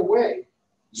out right away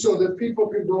so that people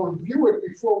can go and view it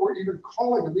before we're even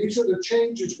calling them. These are the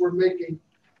changes we're making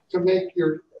to make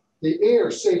the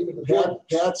air safe in the building.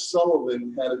 Pat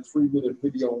Sullivan had a 3-minute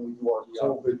video when we were on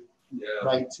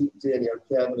COVID-19, Danny, our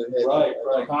cabinet head,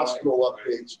 hospital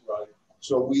updates. Right.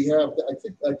 So we have,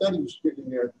 I thought he was getting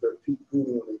there at the Pete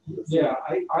Cooney when they did it. Yeah,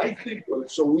 I think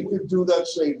so. We could do that,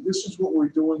 saying this is what we're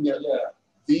doing at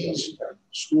these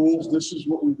schools. This is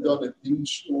what we've done at these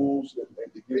schools, and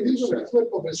even a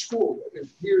clip of a school.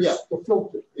 Here's the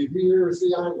filter. Here's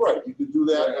the iron. Right, you could do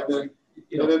that, and then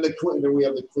then we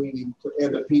have the cleaning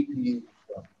and the PPE.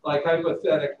 Like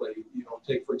hypothetically,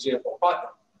 take for example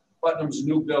Putnam. Putnam's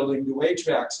new building, new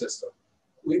HVAC system.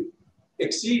 We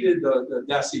exceeded the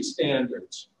DESI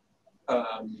standards,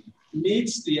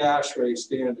 meets the ASHRAE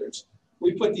standards.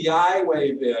 We put the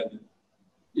iWave in,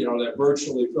 that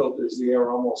virtually filters the air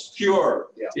almost pure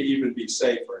to even be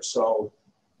safer. So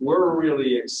we're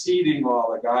really exceeding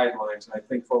all the guidelines, and I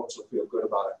think folks will feel good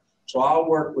about it. So I'll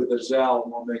work with Azelle,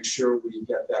 and we'll make sure we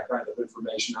get that kind of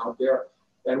information out there.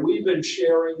 And we've been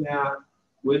sharing that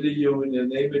with the union.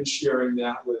 They've been sharing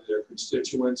that with their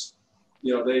constituents.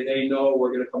 They know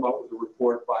we're going to come up with a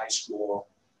report by school.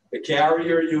 The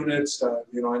carrier units, I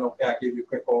know Pat gave you a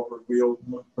quick overview.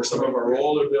 For some of our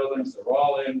older buildings, they're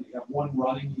all in. We have one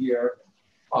running here.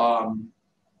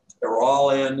 They're all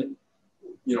in.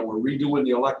 We're redoing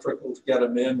the electrical to get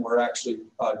them in. We're actually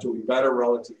doing better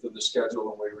relative to the schedule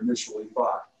than we initially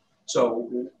thought. So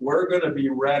we're going to be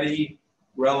ready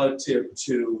relative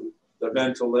to the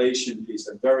ventilation piece.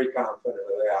 I'm very confident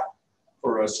of that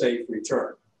for a safe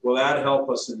return. Will that help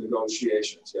us in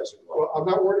negotiations? Yes, it will. Well, I'm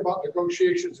not worried about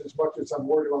negotiations as much as I'm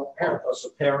worried about parents. So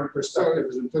parent perspective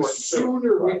is important. The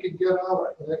sooner we can get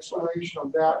out an explanation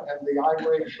of that and the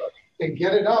iWave and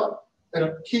get it out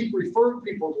and keep referring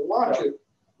people to watch it,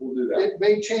 we'll do that. It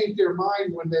may change their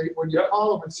mind when you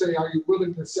call them and say, "Are you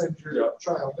willing to send your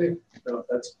child in?"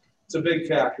 It's a big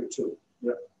factor too.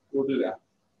 Yeah, we'll do that.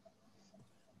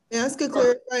 May I ask a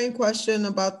clarifying question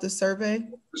about the survey?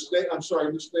 I'm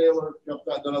sorry, Ms. Naylor jumped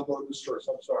out, then I'll go to this first.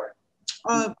 I'm sorry.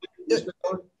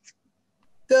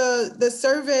 The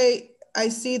survey, I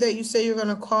see that you say you're going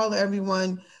to call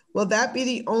everyone. Will that be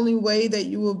the only way that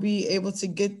you will be able to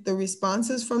get the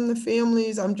responses from the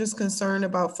families? I'm just concerned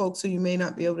about folks who you may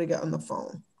not be able to get on the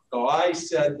phone. So I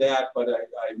said that, but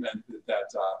I meant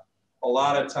that a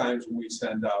lot of times when we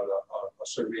send out a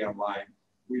survey online,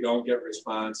 we don't get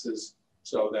responses,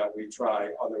 so that we try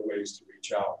other ways to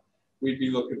reach out. We'd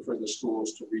be looking for the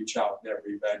schools to reach out in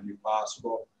every venue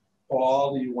possible.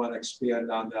 Paul, do you want to expand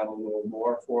on that a little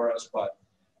more for us? But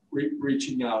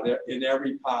reaching out in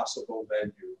every possible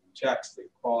venue, texting,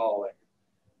 calling,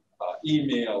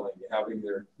 emailing, having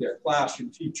their classroom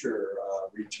teacher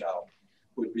reach out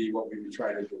would be what we'd be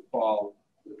trying to do. Paul,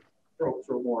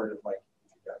 throw more in it, Mike.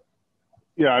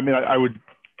 Yeah, I mean, I would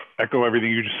echo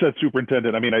everything you just said,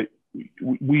 Superintendent. I mean,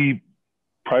 we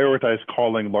prioritize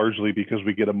calling largely because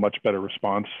we get a much better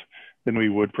response than we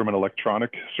would from an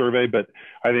electronic survey. But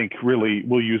I think really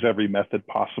we'll use every method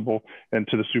possible. And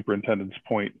to the superintendent's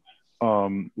point,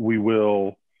 we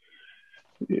will,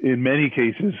 in many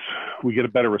cases, we get a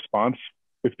better response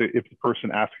if the person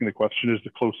asking the question is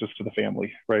the closest to the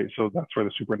family, right? So that's where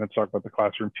the superintendent talk about the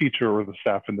classroom teacher or the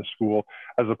staff in the school,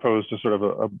 as opposed to sort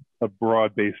of a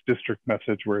broad-based district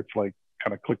message where it's like,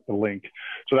 kind of click the link.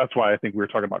 So that's why I think we were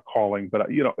talking about calling, but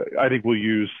I think we'll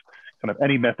use kind of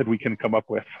any method we can come up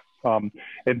with. And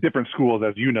different schools,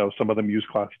 as you know, some of them use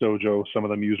Class Dojo, some of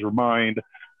them use Remind.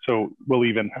 So we'll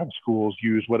even have schools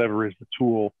use whatever is the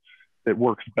tool that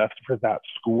works best for that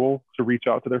school to reach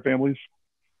out to their families.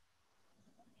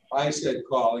 I said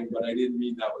calling, but I didn't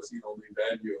mean that was the only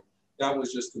venue. That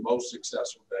was just the most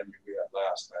successful venue we had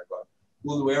last time, but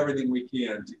we'll do everything we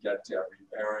can to get to every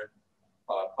parent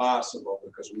possible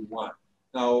because we want.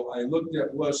 Now, I looked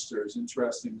at Worcester's,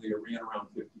 interestingly, it ran around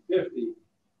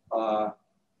 50-50,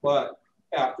 but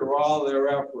after all their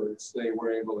efforts, they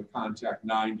were able to contact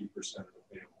 90% of the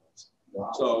families.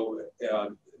 Wow. So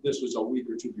this was a week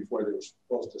or two before they were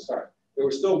supposed to start. They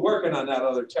were still working on that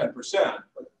other 10%,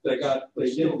 but they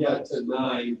did get to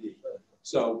 90.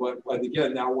 So, but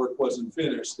again, that work wasn't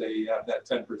finished. They have that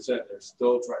 10%, they're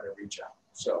still trying to reach out.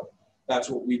 So that's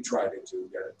what we try to do,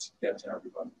 get to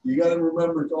everybody. You got to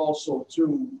remember also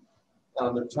too,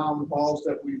 on the town halls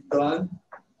that we've done,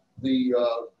 the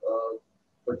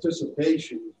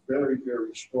participation is very,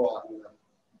 very strong.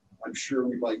 I'm sure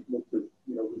we might look to,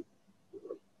 do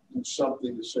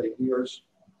something to say, here's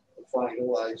a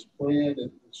finalized plan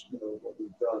and it's, what we've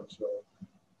done. So,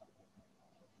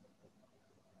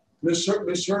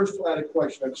 Ms. Hirsch had a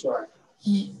question. I'm sorry.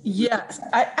 Yes,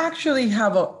 I actually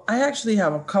have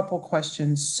a couple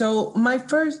questions. So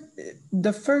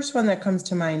the first one that comes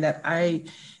to mind that I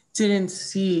didn't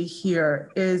see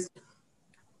here is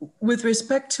with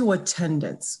respect to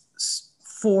attendance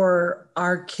for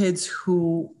our kids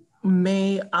who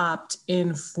may opt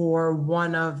in for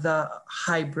one of the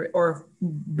hybrid or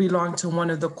belong to one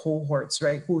of the cohorts,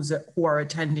 right? Who are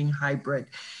attending hybrid.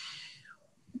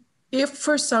 If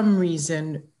for some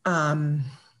reason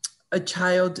a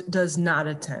child does not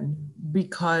attend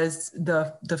because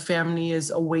the family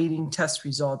is awaiting test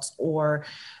results, or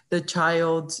the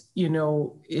child,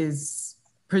 is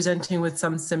presenting with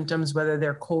some symptoms, whether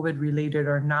they're COVID related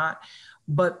or not,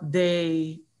 but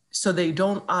they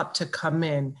don't opt to come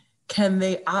in, can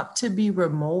they opt to be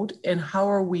remote? And how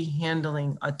are we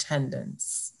handling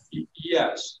attendance?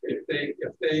 Yes, if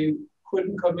they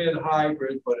couldn't come in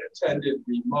hybrid but attended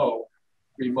remote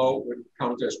would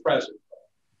count as present.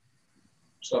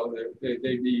 So they'd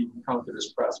be counted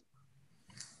as present.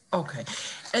 Okay.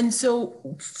 And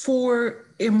so for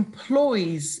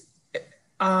employees,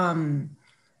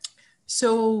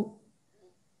 so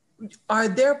are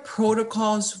there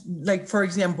protocols, like for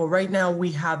example, right now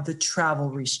we have the travel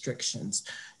restrictions.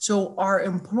 So are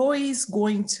employees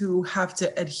going to have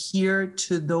to adhere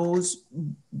to those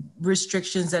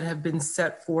restrictions that have been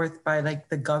set forth by like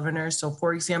the governor? So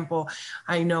for example,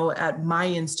 I know at my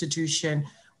institution,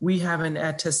 we have an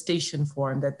attestation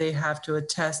form that they have to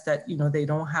attest that, they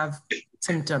don't have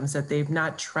symptoms, that they've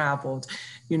not traveled.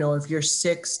 If you're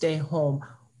sick, stay home.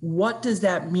 What does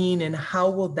that mean, and how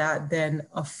will that then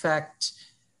affect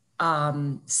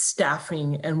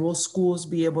staffing? And will schools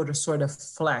be able to sort of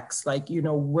flex? Like,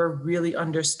 we're really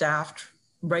understaffed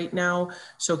right now.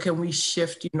 So can we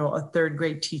shift, a third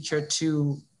grade teacher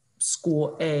to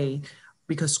school A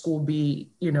because school B,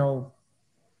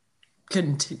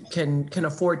 can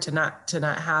afford to not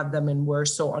have them, and we're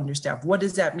so understaffed? What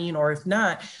does that mean? Or if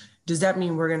not, does that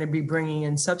mean we're going to be bringing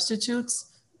in substitutes?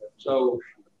 So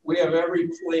we have every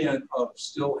plan of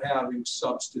still having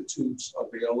substitutes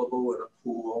available in a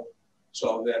pool,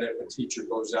 so that if a teacher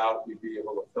goes out, we'd be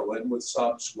able to fill in with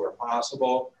subs where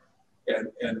possible, and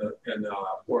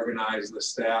organize the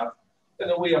staff. And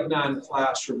then we have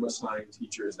non-classroom assigned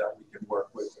teachers that we can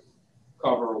work with and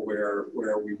cover where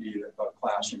we need a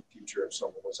classroom teacher if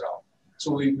someone was out.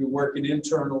 So we've been working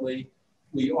internally.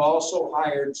 We also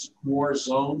hired more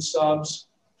zone subs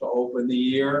to open the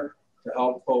year to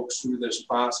help folks through this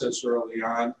process early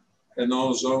on. And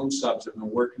those zone subs have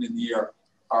been working in the year,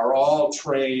 are all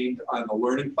trained on the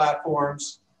learning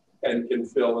platforms and can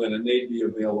fill in, and they'd be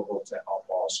available to help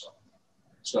also.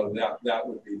 So that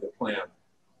would be the plan.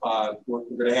 We're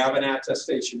going to have an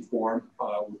attestation form.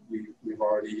 We've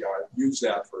already used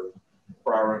that for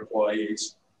our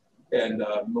employees. And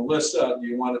Melissa, do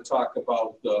you want to talk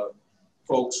about the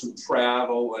folks who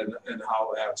travel and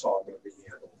how that's all going to be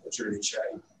handled? Attorney Shea.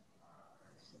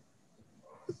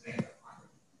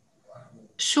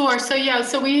 Sure. So yeah.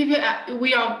 So we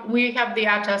have the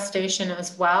attestation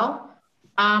as well.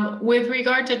 With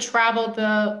regard to travel,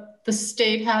 the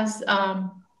state has.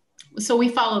 So we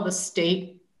follow the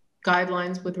state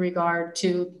guidelines with regard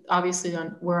to, obviously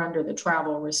we're under the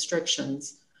travel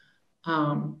restrictions.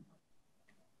 I'm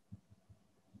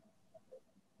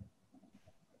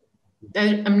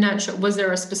not sure. Was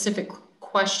there a specific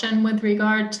question with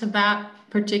regard to that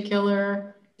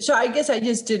particular? So I guess I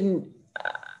just didn't.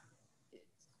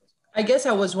 I guess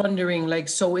I was wondering, like,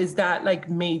 so is that like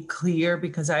made clear?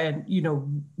 Because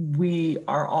we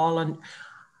are all on.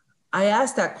 I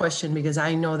asked that question because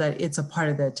I know that it's a part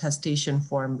of the attestation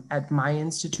form at my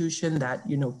institution that,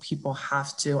 people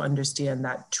have to understand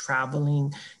that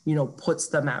traveling, puts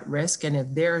them at risk. And if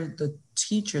they're the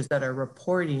teachers that are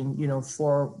reporting,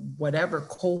 for whatever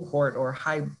cohort or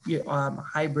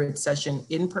hybrid session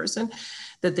in person,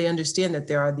 that they understand that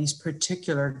there are these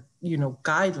particular,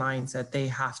 guidelines that they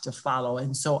have to follow.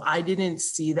 And so I didn't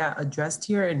see that addressed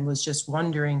here, and was just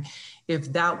wondering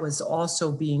if that was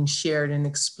also being shared and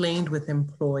explained with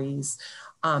employees,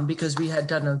 because we had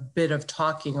done a bit of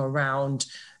talking around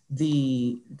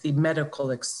the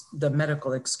medical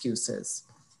excuses.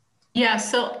 Yeah,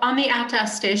 so on the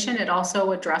attestation, it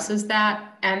also addresses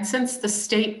that. And since the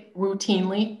state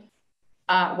routinely,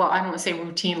 well, I don't want to say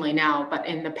routinely now, but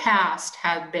in the past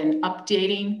have been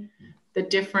updating the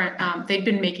different, they've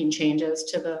been making changes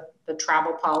to the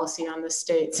travel policy on the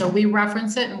state. So we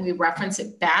reference it, and we reference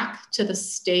it back to the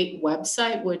state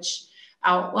website, which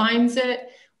outlines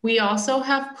it. We also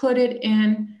have put it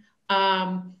in,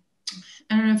 I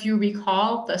don't know if you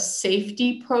recall, the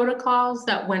safety protocols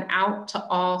that went out to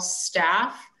all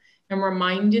staff. and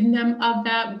reminding them of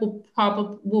that.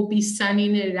 We'll be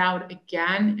sending it out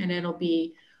again, and it'll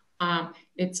be,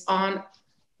 it's on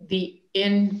the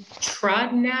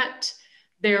intranet.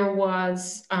 There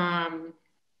was,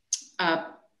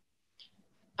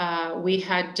 we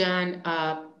had done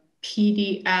a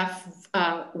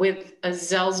PDF with a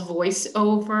Zell's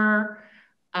voiceover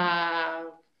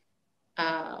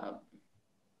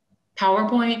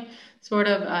PowerPoint sort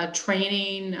of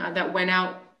training that went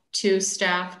out to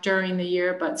staff during the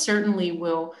year, but certainly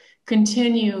we'll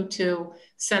continue to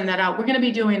send that out. We're going to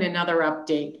be doing another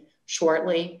update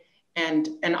shortly, and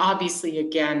obviously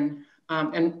again,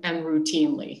 and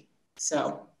routinely.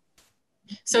 So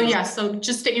yeah, so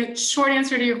just a short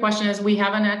answer to your question is we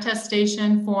have an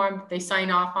attestation form. They sign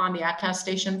off on the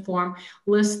attestation form,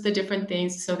 lists the different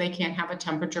things, so they can't have a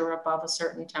temperature above a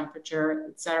certain temperature,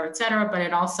 et cetera, but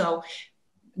it also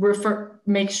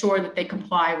make sure that they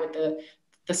comply with the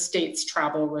state's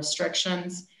travel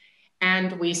restrictions.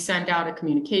 And we send out a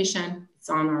communication. It's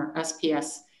on our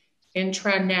SPS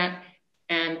intranet,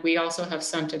 and we also have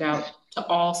sent it out to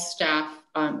all staff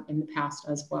in the past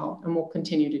as well, and we'll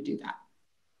continue to do that.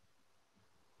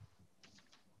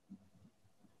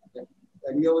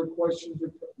 Any other questions,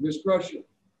 Ms. Gresham?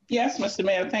 Yes, Mr.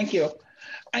 Mayor, thank you.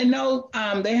 I know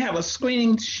they have a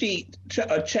screening sheet,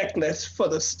 a checklist for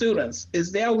the students.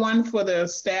 Is there one for the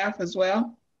staff as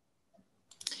well?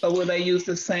 Or will they use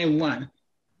the same one?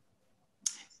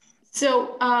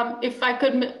 So if I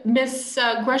could, Ms.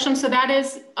 Gresham, so that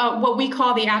is what we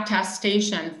call the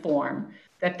attestation form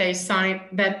that they signed,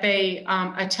 that they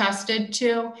attested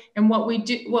to. And what we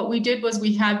did was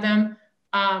we had them,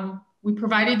 we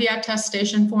provided the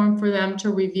attestation form for them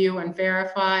to review and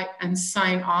verify and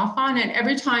sign off on. And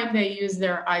every time they use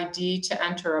their ID to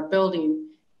enter a building,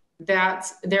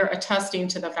 they're attesting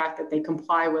to the fact that they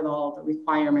comply with all the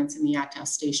requirements in the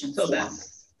attestation form. So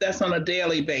that's on a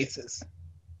daily basis.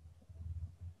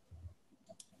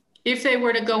 If they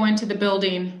were to go into the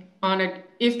building on a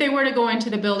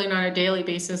daily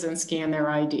basis and scan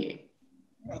their ID.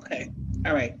 Okay,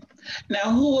 all right. Now,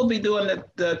 who will be doing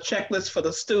the checklist for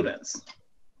the students?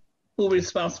 Who is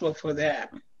responsible for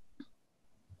that?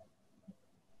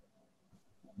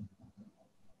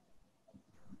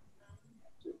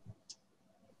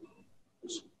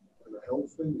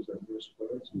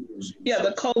 Yeah,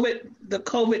 the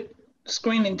COVID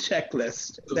screening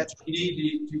checklist. So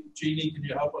Jeannie, can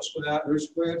you help us with that? There's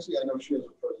Clancy. I know she has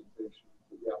a presentation.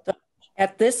 Yeah.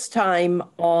 At this time,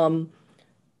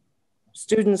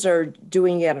 students are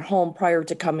doing it at home prior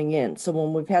to coming in. So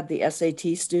when we've had the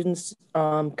SAT students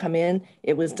come in,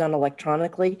 it was done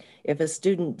electronically. If a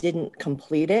student didn't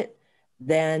complete it,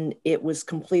 then it was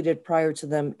completed prior to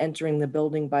them entering the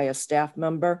building by a staff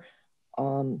member.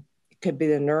 It could be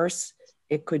the nurse.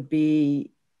 It could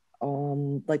be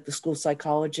like the school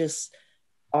psychologists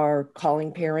are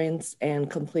calling parents and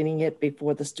completing it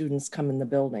before the students come in the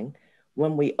building.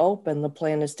 When we open, the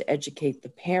plan is to educate the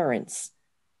parents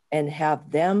and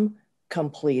have them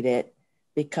complete it,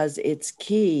 because it's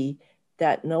key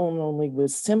that not only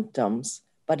with symptoms,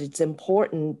 but it's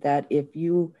important that if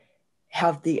you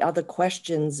have the other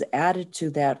questions added to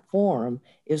that form,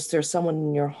 is there someone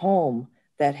in your home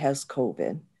that has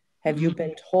COVID? Have you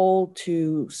been told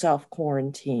to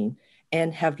self-quarantine?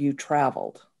 And have you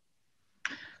traveled?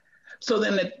 So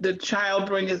then the child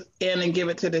bring it in and give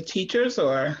it to the teachers,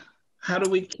 or how do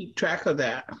we keep track of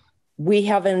that? We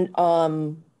haven't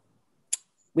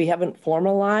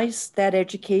formalized that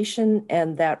education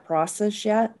and that process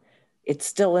yet. It's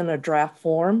still in a draft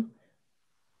form.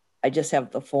 I just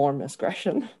have the form, Ms.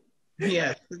 Gresham.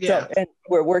 Yeah. So, and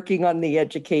we're working on the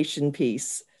education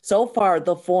piece. So far,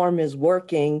 the form is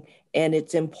working, and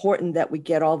it's important that we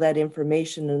get all that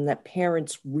information and that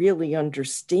parents really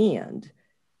understand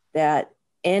that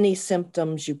any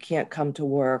symptoms, you can't come to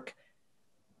work,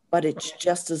 but it's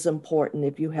just as important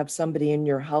if you have somebody in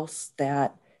your house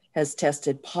that has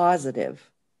tested positive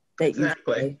that you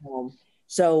stay home.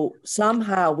 So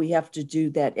somehow we have to do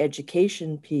that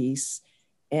education piece,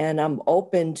 and I'm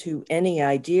open to any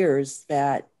ideas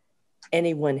that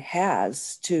anyone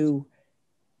has to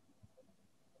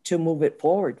move it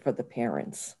forward for the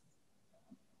parents.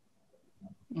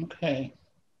 Okay.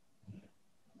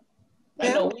 I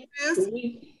know to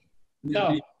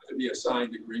be a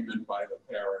signed agreement by the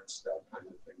parents, that kind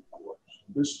of thing.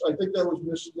 I think that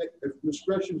was if Ms.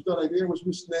 Gresham's done, I think it was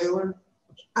Ms. Naylor.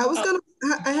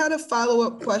 I had a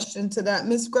follow-up question to that.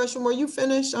 Ms. Gresham, were you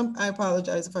finished? I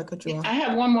apologize if I cut you off. I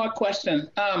have one more question.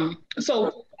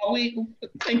 So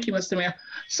thank you, Mr. Mayor.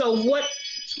 So what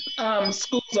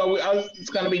schools it's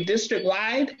going to be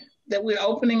district-wide that we're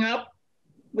opening up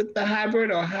with the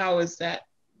hybrid, or how is that?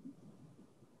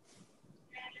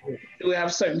 Do we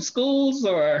have certain schools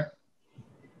or?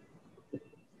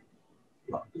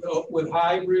 With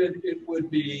hybrid, it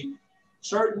would be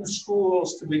certain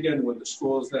schools to begin with, the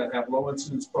schools that have low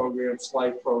incidence programs,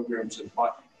 light programs, and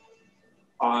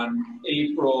on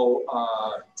April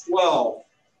 12th,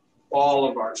 all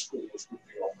of our schools would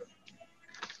be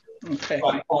open. Okay.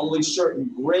 But only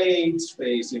certain grades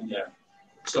phasing in.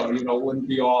 So, you know, it wouldn't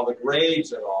be all the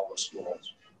grades at all the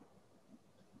schools.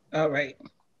 All right.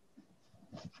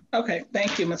 Okay,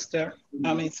 thank you,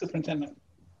 Superintendent.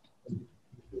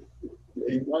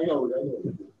 I know.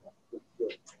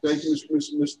 Thank you,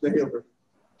 Ms. Taylor.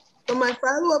 So my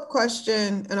follow-up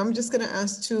question, and I'm just going to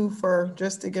ask two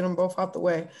just to get them both out the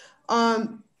way.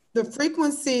 The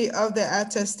frequency of the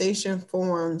attestation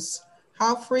forms,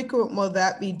 how frequent will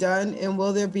that be done? And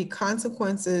will there be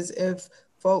consequences if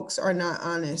folks are not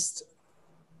honest?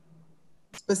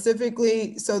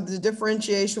 Specifically, so the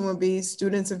differentiation would be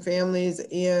students and families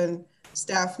and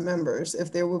staff members,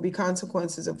 if there will be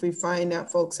consequences if we find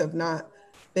that folks have not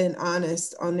been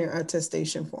honest on their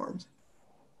attestation forms.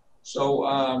 So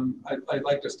I'd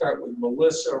like to start with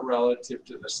Melissa relative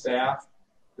to the staff,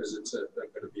 because it's going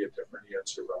to be a different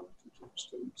answer relative to the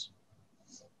students.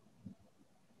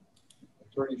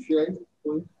 Attorney Shea,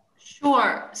 please.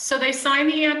 Sure. So they sign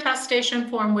the attestation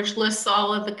form, which lists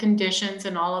all of the conditions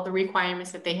and all of the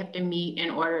requirements that they have to meet in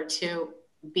order to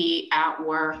be at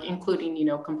work, including, you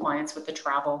know, compliance with the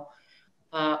travel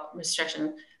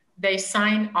restriction. They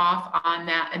sign off on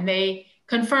that, and they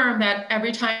confirm that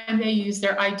every time they use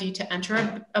their ID to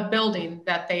enter a building,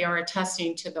 that they are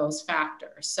attesting to those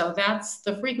factors. So that's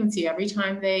the frequency. Every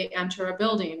time they enter a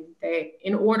building,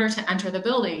 in order to enter the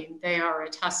building, they are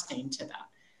attesting to that.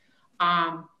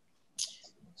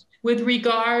 With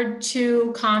regard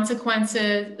to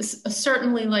consequences,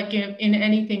 certainly like in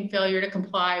anything, failure to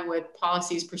comply with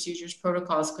policies, procedures,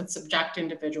 protocols could subject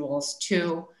individuals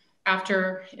to,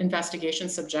 after investigation,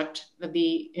 subject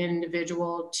the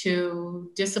individual to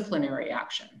disciplinary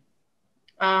action.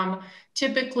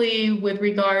 Typically with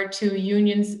regard to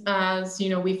unions, as you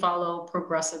know, we follow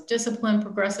progressive discipline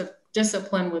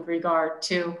with regard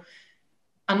to,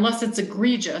 unless it's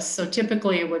egregious. So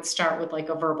typically it would start with like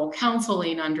a verbal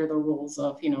counseling under the rules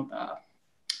of, you know,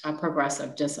 the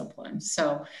progressive discipline.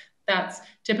 So that's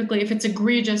typically, if it's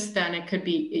egregious, then it could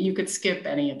be, you could skip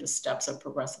any of the steps of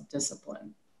progressive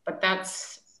discipline. But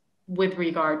that's with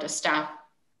regard to staff,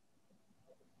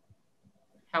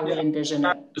 how we envision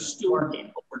it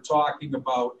working. What we're talking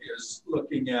about is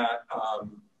looking at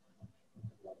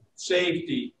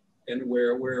safety, and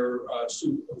where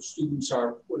students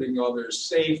are putting others'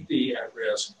 safety at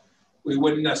risk. We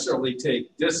wouldn't necessarily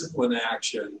take discipline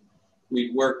action.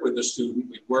 We'd work with the student,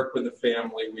 we'd work with the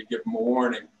family, we'd give them a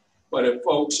warning. But if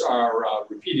folks are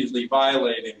repeatedly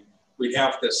violating, we'd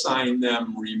have to assign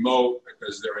them remote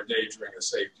because they're endangering the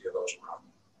safety of those around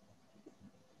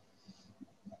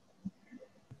them.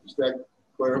 Does that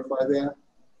clarify that?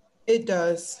 It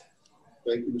does.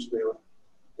 Thank you, Ms. Taylor.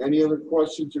 Any other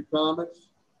questions or comments?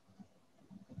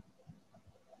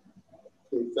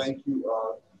 Okay, thank you.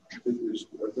 Is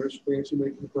there's Fancy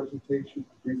making the presentation,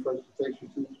 brief presentation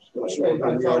too?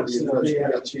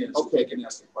 Okay, can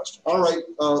ask the question. All right,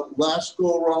 last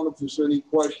go around if there's any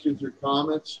questions or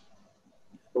comments.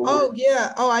 Oh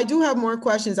yeah, I do have more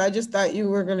questions. I just thought you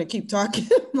were gonna keep talking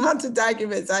about the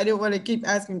documents. I didn't want to keep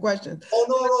asking questions. Oh,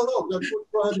 no, that's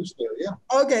what I understand,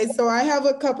 yeah. Okay, so I have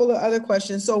a couple of other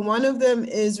questions. So one of them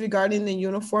is regarding the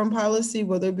uniform policy.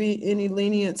 Will there be any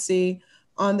leniency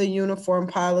on the uniform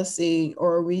policy,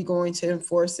 or are we going to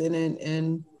enforce it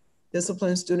and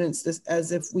discipline students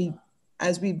as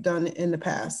we've done in the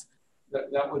past?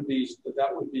 That would be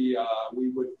we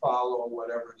would follow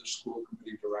whatever the school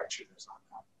committee direction is on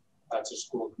that. That's a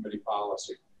school committee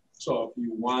policy. So if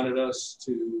you wanted us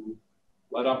to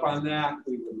let up on that,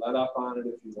 we would let up on it.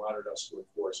 If you wanted us to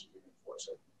enforce it, we would enforce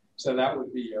it. So that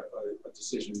would be a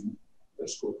decision the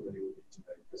school committee would need to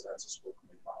make, because that's a school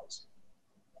committee policy.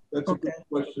 That's a good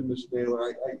question, Ms.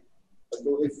 Taylor.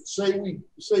 Say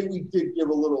we did give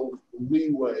a little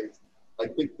leeway, I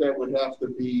think that would have to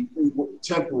be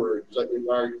temporary, because I think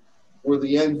we're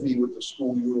the envy with the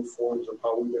school uniforms of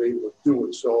how we've been able to do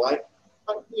it. So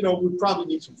we probably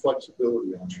need some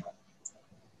flexibility on that.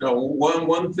 No,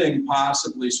 one thing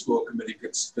possibly school committee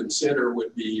could consider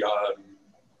would be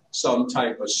some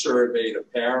type of survey to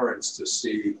parents to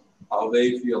see how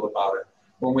they feel about it.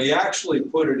 When we actually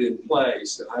put it in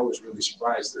place, and I was really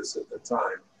surprised this at the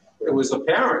time, it was the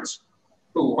parents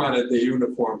who wanted the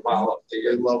uniform policy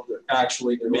and loved it,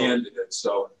 actually demanded it.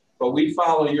 So, but we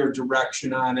follow your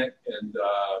direction on it, and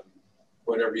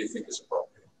whatever you think is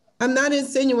appropriate. I'm not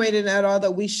insinuating at all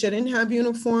that we shouldn't have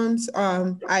uniforms.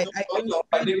 I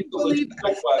believe, yeah,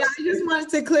 I just wanted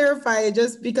to clarify it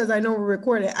just because I know we're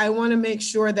recorded. I want to make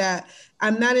sure that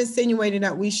I'm not insinuating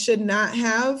that we should not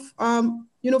have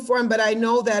uniform, but I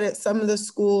know that at some of the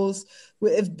schools,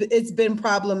 it's been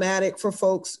problematic for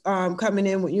folks coming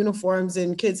in with uniforms,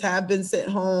 and kids have been sent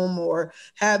home or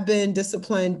have been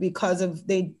disciplined because of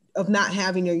not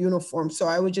having their uniform. So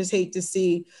I would just hate to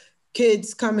see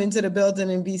kids come into the building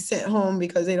and be sent home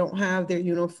because they don't have their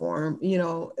uniform, you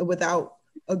know, without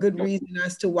a good reason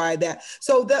as to why that.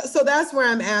 So that's where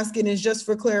I'm asking, is just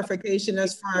for clarification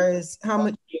as far as how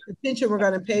much attention we're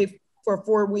going to pay for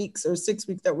 4 weeks or 6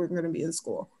 weeks that we're going to be in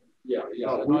school. Yeah.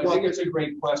 I think it's a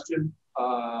great question.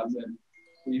 And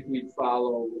we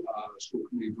follow school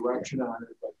committee direction on it.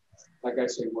 But like I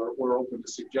say, we're open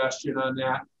to suggestion on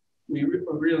that. We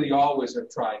really always have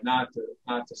tried not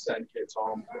to send kids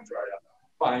home, to try to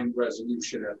find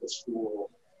resolution at the school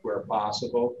where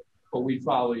possible. But we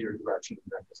follow your direction on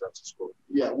that because that's a school.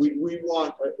 Yeah, we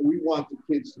want the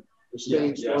kids to stay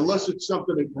in school unless it's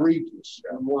something egregious.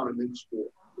 We want them in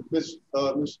school. Miss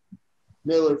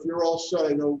Naylor, if you're all set,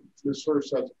 I know Ms.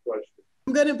 Hurst has a question.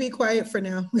 I'm going to be quiet for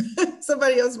now.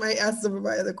 Somebody else might ask some of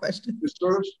my other questions. Ms.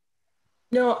 Hurst?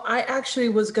 No, I actually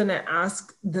was going to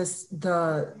ask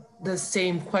the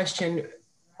same question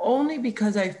only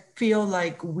because I feel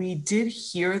like we did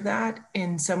hear that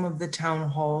in some of the town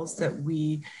halls that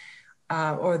we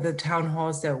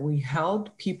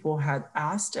held. People had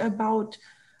asked about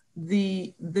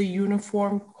the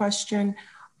uniform question,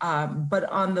 but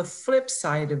on the flip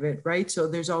side of it, right? So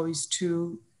there's always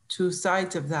two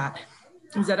sides of that.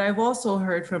 Is that I've also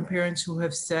heard from parents who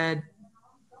have said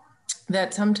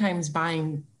that sometimes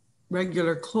buying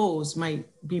regular clothes might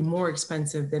be more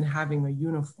expensive than having a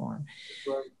uniform.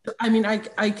 Right. I mean,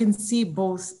 I can see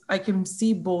both. I can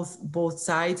see both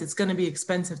sides. It's going to be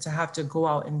expensive to have to go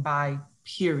out and buy,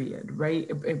 period,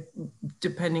 right?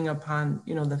 Depending upon,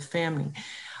 you know, the family.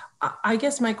 I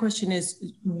guess my question is,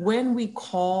 when we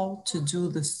call to do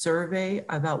the survey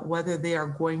about whether they are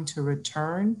going to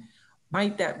return,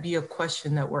 might that be a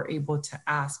question that we're able to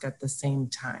ask at the same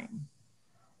time?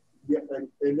 Yeah,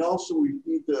 and also we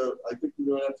need to, I think we're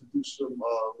going to have to do some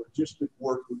logistic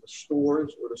work with the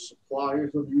stores or the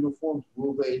suppliers of uniforms.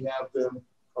 Will they have them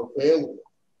available?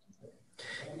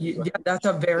 Yeah, that's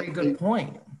a very good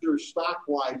point.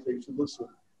 Stock-wise, they said, listen,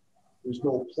 there's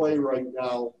no play right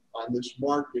now on this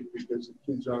market because the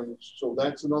kids aren't. So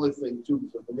that's another thing too.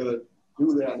 So if we're going to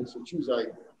do that, and so geez, I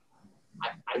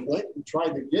went and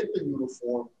tried to get the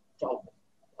uniform. So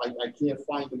I can't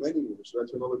find them anywhere. So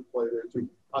that's another play there too.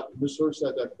 Ms. Hurst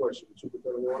had that question.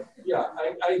 Yeah,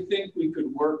 I think we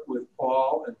could work with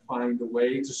Paul and find a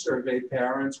way to survey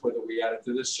parents, whether we add it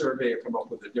to this survey or come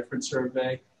up with a different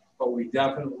survey. But we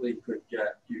definitely could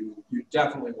get you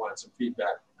definitely want some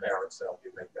feedback from parents to help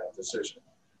you make that decision.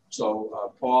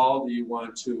 So Paul, do you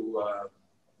want to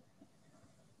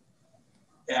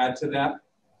add to that?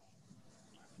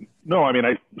 No, I mean,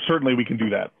 certainly we can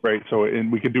do that, right? So,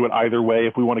 and we can do it either way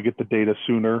if we want to get the data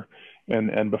sooner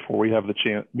and before we have the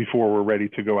chance, before we're ready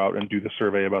to go out and do the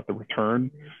survey about the return,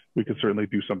 we could certainly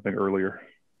do something earlier.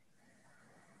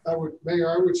 Mayor,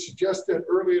 I would suggest that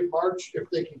early in March, if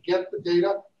they can get the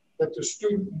data, that the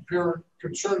student and parent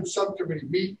concerned subcommittee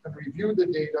meet and review the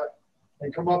data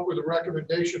and come up with a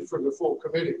recommendation for the full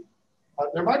committee.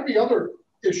 There might be other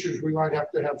issues we might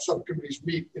have to have subcommittees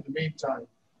meet in the meantime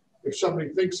if somebody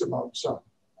thinks about some.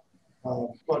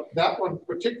 But that one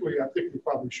particularly, I think we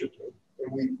probably should do.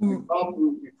 And we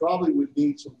probably would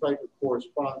need some type of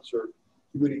correspondence or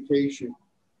communication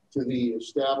to the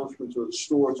establishments or the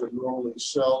stores that normally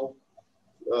sell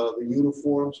the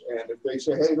uniforms. And if they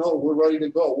say, hey, no, we're ready to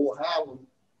go, we'll have them.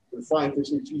 And find, if they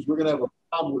say, geez, we're gonna have a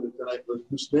problem with it tonight, as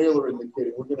Ms. Naylor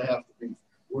indicated, we're gonna have to be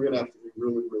really,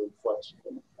 really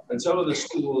flexible. And some of the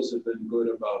schools have been good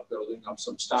about building up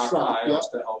some stockpiles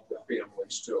to help their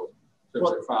families too. So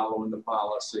they're following the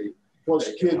policy. Plus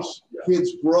kids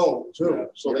grow too.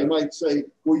 So they might say,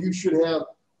 well, you should have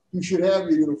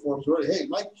your uniforms ready. Hey,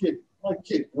 my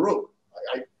kid grew.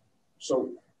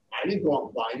 So I didn't go out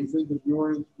and buy anything because we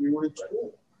weren't in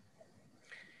school.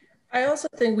 I also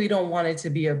think we don't want it to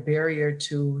be a barrier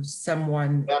to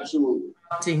someone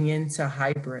opting into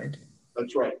hybrid.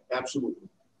 That's right. Absolutely.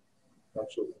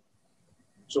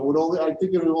 So I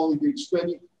think it would only be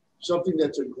extending something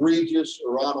that's egregious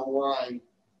or out of line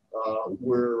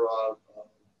where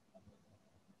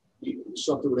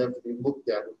something would have to be looked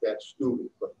at with that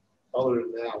student. But other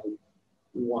than that, we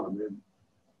want them in.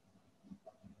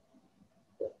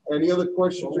 Any other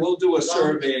questions? We'll do a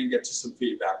survey and get you some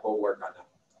feedback. We'll work on that.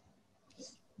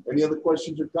 Any other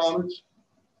questions or comments?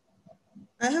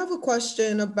 I have a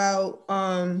question about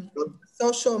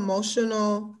social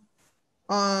emotional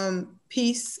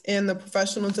piece and the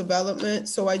professional development.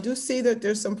 So I do see that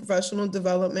there's some professional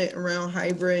development around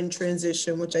hybrid and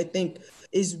transition, which I think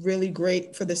is really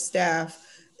great for the staff.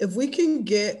 If we can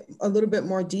get a little bit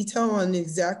more detail on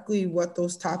exactly what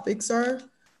those topics are,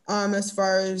 as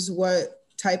far as what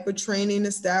type of training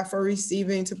the staff are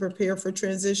receiving to prepare for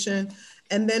transition.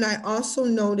 And then I also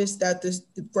noticed that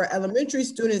for elementary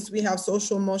students, we have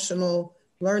social emotional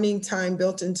learning time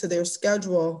built into their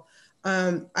schedule.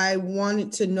 I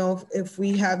wanted to know if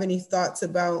we have any thoughts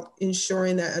about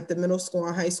ensuring that at the middle school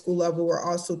and high school level, we're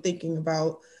also thinking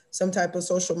about some type of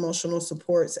social emotional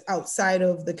supports outside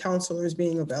of the counselors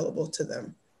being available to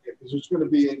them. Yeah, because it's going to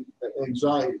be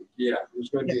anxiety. Yeah. There's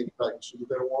going to be anxiety. So we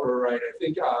better warn. Right. I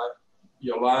think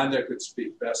Yolanda could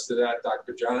speak best to that.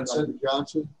 Dr. Johnson. Dr.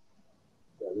 Johnson?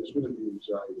 Yeah, there's going to be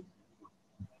anxiety.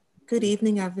 Good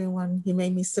evening, everyone. You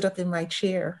made me sit up in my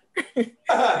chair.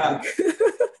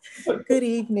 Good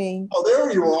evening. Oh,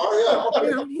 there you are. Yeah,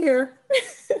 okay. I'm here.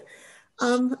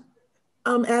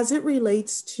 As it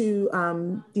relates to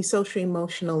the social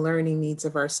emotional learning needs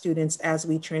of our students as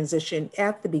we transition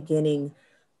at the beginning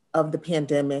of the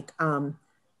pandemic,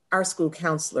 our school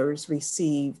counselors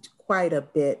received quite a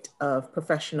bit of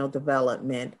professional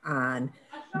development on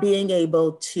being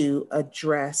able to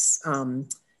address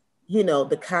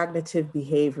the cognitive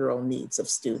behavioral needs of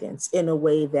students in a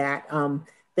way that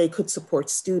they could support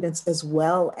students as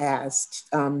well as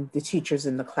the teachers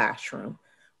in the classroom.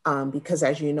 Because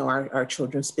as you know, our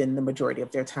children spend the majority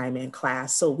of their time in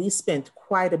class. So we spent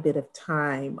quite a bit of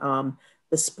time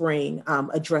this spring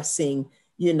addressing,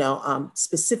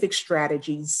 specific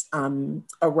strategies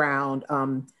around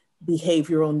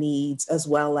behavioral needs, as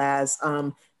well as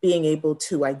being able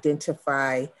to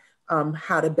identify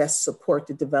how to best support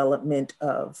the development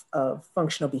of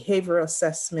functional behavioral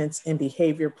assessments and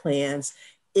behavior plans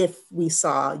if we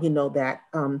saw, that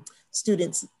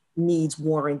students' needs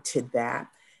warranted that.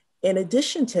 In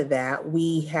addition to that,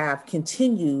 we have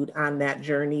continued on that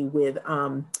journey with,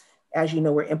 as you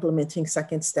know, we're implementing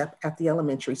second step at the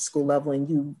elementary school level, and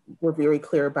you were very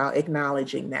clear about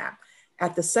acknowledging that.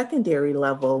 At the secondary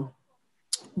level,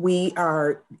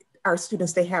 our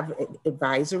students, they have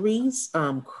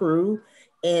advisories, crew,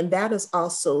 and that is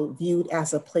also viewed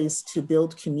as a place to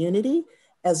build community,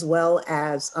 as well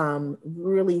as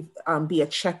really be a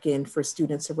check-in for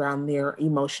students around their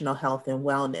emotional health and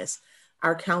wellness.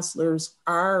 Our counselors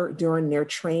are, during their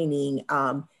training,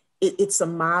 it's a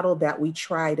model that we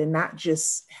try to not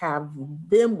just have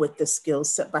them with the skill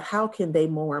set, but how can they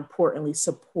more importantly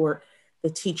support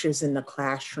the teachers in the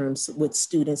classrooms with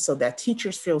students so that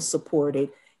teachers feel supported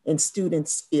and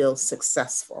students feel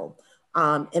successful.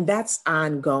 And that's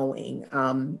ongoing.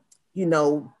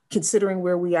 Considering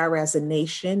where we are as a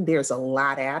nation, there's a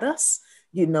lot at us,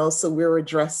 so we're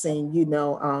addressing,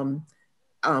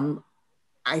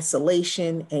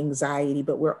 isolation, anxiety,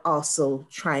 but we're also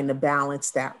trying to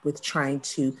balance that with trying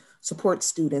to support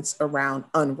students around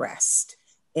unrest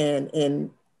and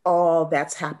all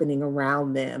that's happening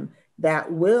around them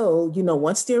that will,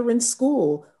 once they're in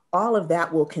school, all of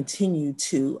that will continue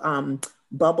to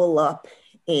bubble up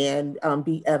and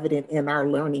be evident in our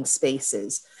learning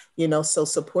spaces. So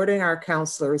supporting our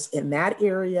counselors in that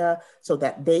area so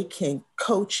that they can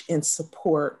coach and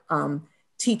support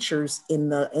teachers in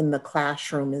the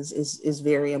classroom is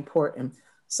very important.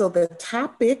 So the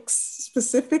topics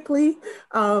specifically,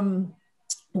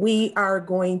 we are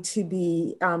going to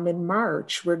be in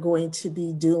March, we're going to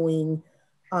be doing,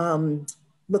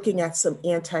 looking at some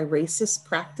anti-racist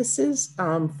practices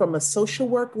from a social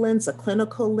work lens, a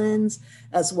clinical lens,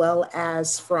 as well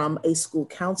as from a school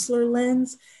counselor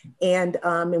lens. And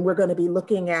we're going to be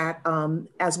looking at,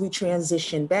 as we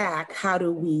transition back, how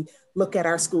do we look at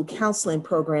our school counseling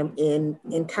program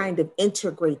and kind of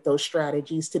integrate those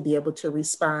strategies to be able to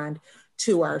respond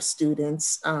to our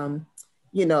students,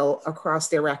 across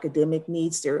their academic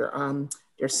needs, their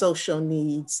social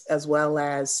needs, as well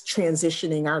as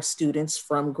transitioning our students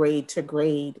from grade to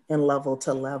grade and level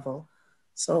to level.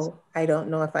 So I don't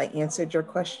know if I answered your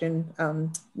question,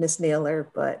 Ms. Naylor,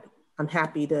 but I'm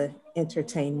happy to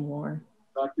entertain more.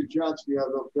 Dr. Johnson, you have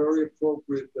a very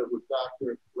appropriate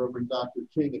with Reverend Dr.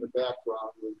 King in the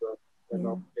background with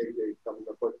Day coming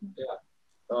up.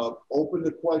 But open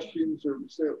the questions or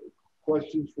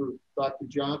questions for Dr.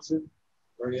 Johnson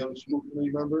or any other school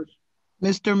committee members.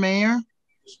 Mr. Mayor?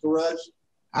 Ms. Perez?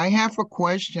 I have a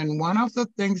question. One of the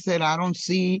things that I don't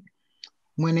see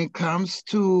when it comes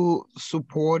to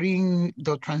supporting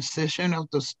the transition of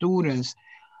the students,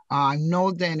 I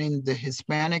know that in the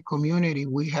Hispanic community,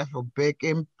 we have a big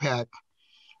impact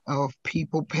of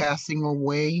people passing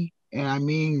away. And I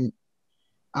mean,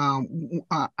 I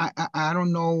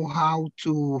don't know how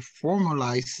to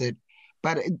formalize it,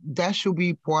 but that should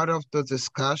be part of the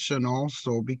discussion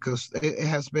also, because it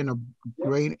has been a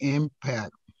great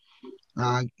impact.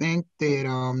 I think that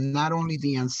not only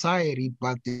the anxiety,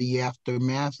 but the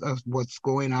aftermath of what's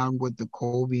going on with the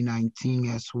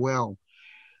COVID-19 as well.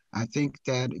 I think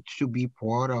that it should be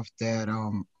part of that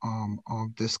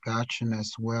discussion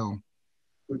as well.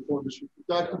 Good point,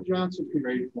 Dr. Johnson.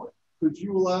 Great point. Could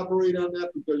you elaborate on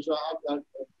that? Because God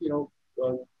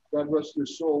rest their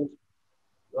souls.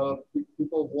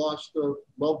 People have lost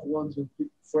loved ones and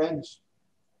friends,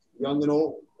 young and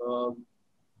old.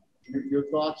 Your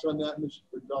thoughts on that,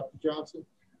 Dr. Johnson?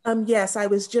 Yes, I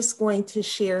was just going to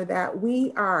share that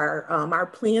we are, our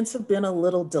plans have been a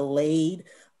little delayed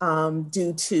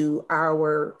due to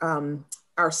our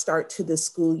start to the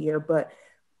school year, but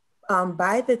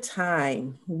by the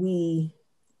time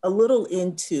a little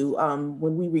into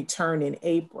when we return in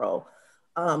April,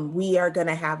 we are going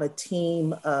to have a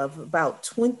team of about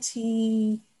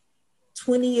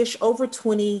 20-ish, over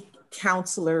 20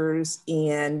 counselors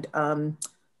and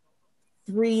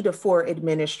 3 to 4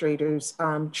 administrators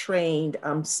trained,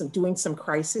 doing some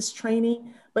crisis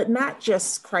training, but not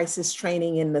just crisis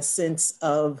training in the sense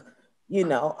of,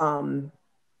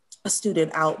 a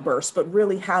student outburst, but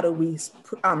really how do we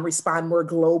respond more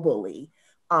globally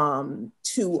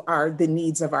to the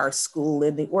needs of our school.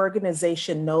 And the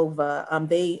organization NOVA,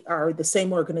 they are the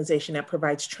same organization that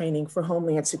provides training for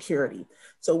Homeland Security.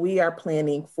 So we are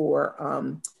planning for,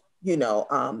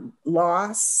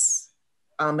 loss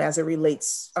as it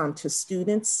relates to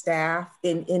students, staff,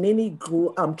 in any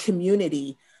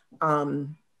community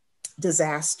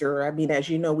disaster. I mean, as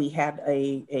you know, we had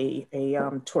a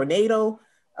tornado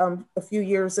a few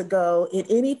years ago, and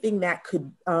anything that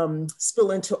could spill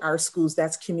into our schools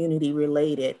that's community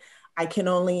related. I can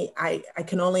only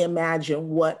imagine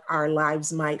what our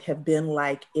lives might have been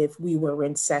like if we were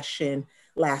in session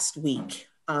last week,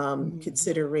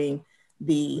 considering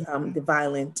the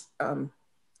violent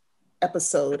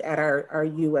episode at our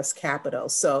U.S. Capitol.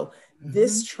 So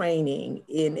this training,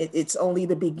 it's only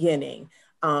the beginning,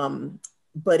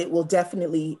 but it will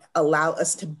definitely allow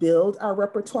us to build our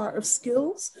repertoire of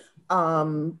skills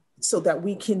so that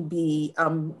we can be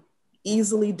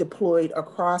easily deployed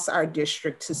across our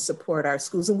district to support our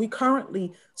schools. And we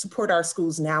currently support our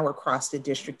schools now across the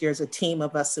district. There's a team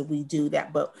of us that we do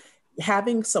that, but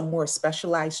having some more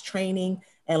specialized training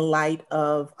in light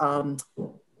of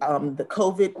the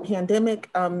COVID pandemic,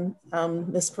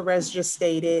 Ms. Perez just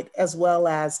stated, as well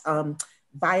as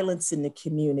violence in the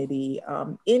community,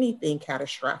 anything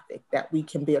catastrophic that we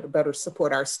can be able to better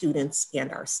support our students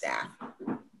and our staff.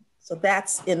 So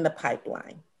that's in the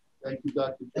pipeline. Thank you,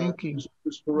 Dr. Thank you.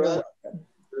 Ms. Perez?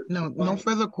 No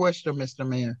further question, Mr.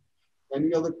 Mayor.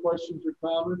 Any other questions or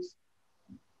comments?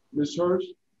 Ms. Hurst?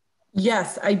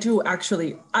 Yes, I do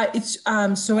actually.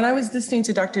 So when I was listening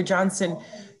to Dr. Johnson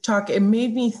talk, it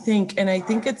made me think, and I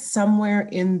think it's somewhere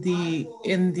in the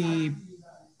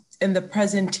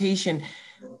presentation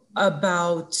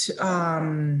about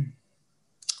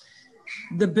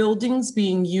the buildings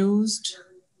being used.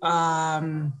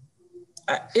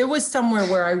 It was somewhere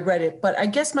where I read it, but I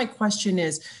guess my question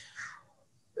is,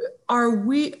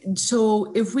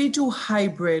 so if we do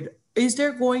hybrid, is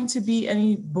there going to be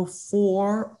any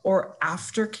before or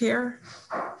after care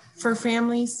for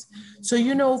families? So,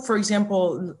 for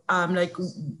example, like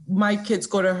my kids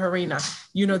go to Harina,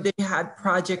 they had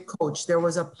Project Coach, there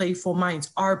was a Playful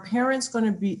Minds. Are parents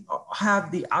going to have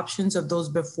the options of those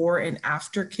before and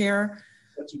after care?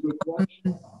 That's a good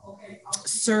question.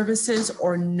 Services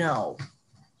or no?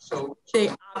 So they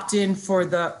opt in for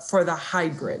the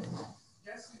hybrid.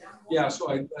 Yeah, so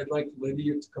I'd like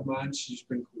Lydia to come on. She's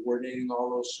been coordinating all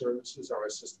those services, our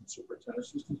assistant superintendent.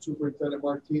 Assistant Superintendent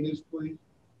Martinez, please.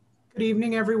 Good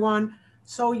evening, everyone.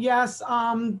 So yes,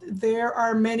 there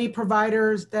are many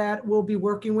providers that will be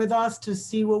working with us to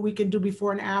see what we can do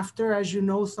before and after. As you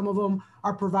know, some of them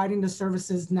are providing the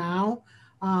services now.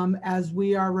 As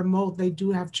we are remote, they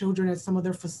do have children at some of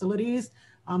their facilities.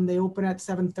 They open at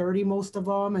 7:30, most of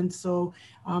them. And so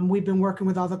we've been working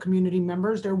with other community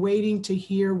members. They're waiting to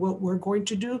hear what we're going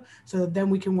to do so that then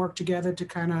we can work together to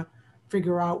kind of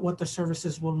figure out what the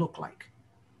services will look like.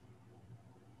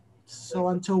 So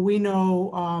until we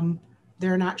know,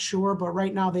 they're not sure, but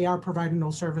right now they are providing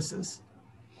those services.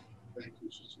 Thank you,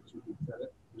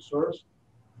 Superintendent. Ms. Hurst?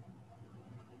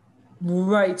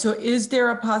 Right. So is there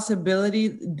a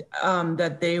possibility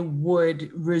that they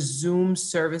would resume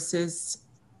services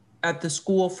at the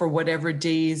school for whatever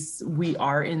days we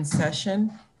are in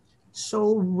session?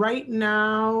 So right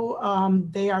now,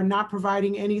 they are not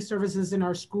providing any services in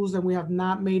our schools, and we have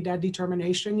not made that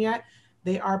determination yet.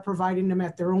 They are providing them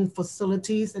at their own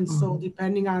facilities. And so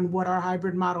depending on what our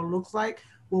hybrid model looks like,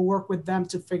 we'll work with them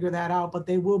to figure that out, but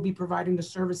they will be providing the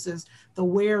services. The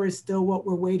where is still what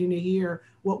we're waiting to hear,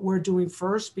 what we're doing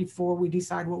first before we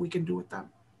decide what we can do with them.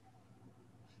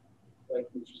 Thank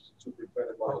you,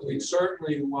 Superintendent. Well, we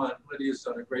certainly want, Lydia's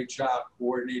done a great job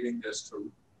coordinating this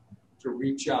to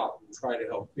reach out and try to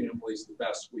help families the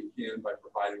best we can by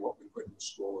providing what we put in the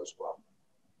school as well.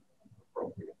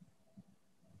 Appropriate.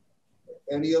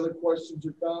 Any other questions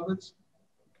or comments?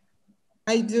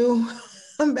 I do.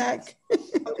 I'm back.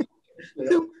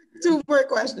 two more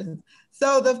questions.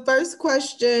 So the first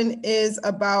question is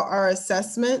about our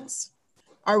assessments.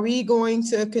 Are we going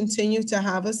to continue to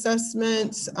have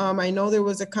assessments? I know there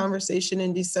was a conversation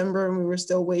in December and we were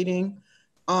still waiting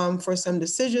for some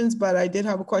decisions, but I did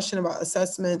have a question about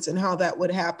assessments and how that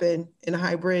would happen in a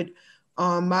hybrid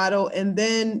model. And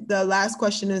then the last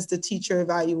question is the teacher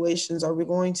evaluations. Are we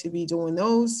going to be doing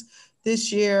those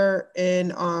this year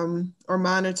and or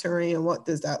monitoring, and what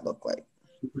does that look like?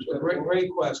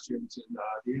 Great questions, and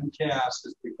the MCAS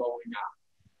has been going on.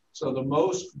 So the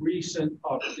most recent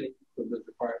update from the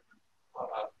department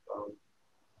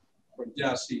from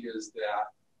DESE is that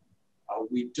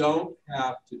we don't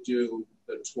have to do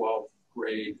the 12th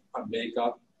grade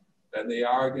makeup, and they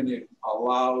are going to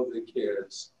allow the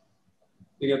kids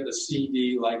to get the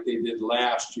CD like they did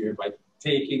last year by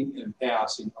taking and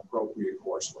passing appropriate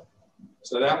coursework.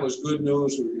 So that was good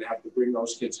news. We were going to have to bring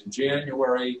those kids in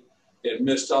January. They had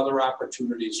missed other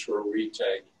opportunities for a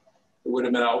retake. It would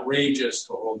have been outrageous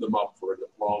to hold them up for a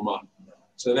diploma.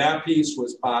 So that piece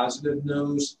was positive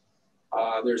news.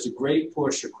 There's a great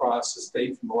push across the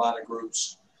state from a lot of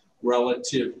groups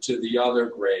relative to the other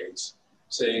grades,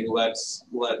 saying let's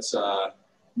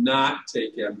not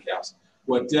take MCAS.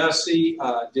 What DESE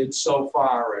did so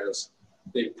far is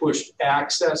they pushed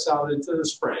access out into the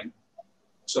spring.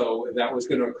 So that was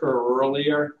going to occur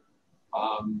earlier.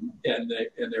 And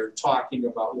they're talking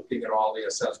about looking at all the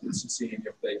assessments and seeing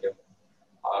if they can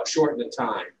shorten the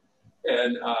time.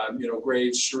 And, you know,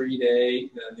 grades 3 to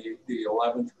 8, and the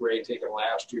 11th grade taken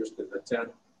last year's to the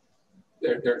 10th.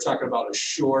 They're talking about a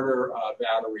shorter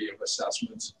battery of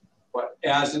assessments. But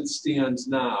as it stands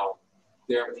now,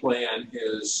 their plan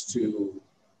is to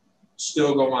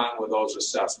still go on with those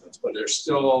assessments. But there's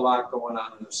still a lot going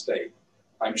on in the state.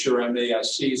 I'm sure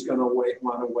MASC is going to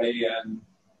want to weigh in.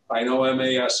 I know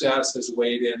MASS has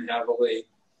weighed in heavily,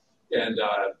 and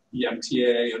the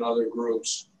MTA and other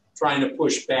groups trying to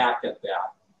push back at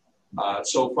that.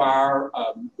 So far,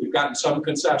 we've gotten some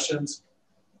concessions,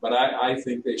 but I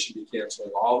think they should be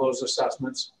canceling all those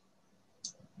assessments.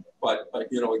 But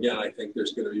you know, again, I think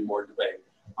there's going to be more debate.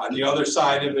 On the other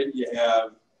side of it, you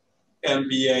have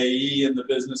MBAE in the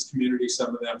business community,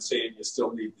 some of them saying you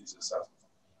still need these assessments.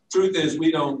 Truth is,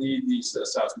 we don't need these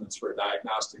assessments for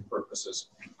diagnostic purposes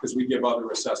because we give other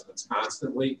assessments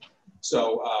constantly.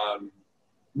 So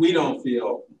we don't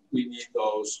feel we need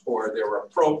those, or they're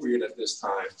appropriate at this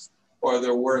time, or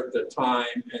they're worth the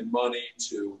time and money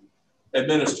to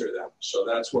administer them. So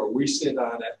that's where we sit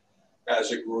on it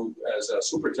as a group, as a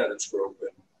superintendent's group.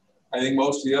 And I think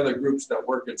most of the other groups that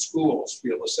work in schools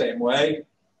feel the same way,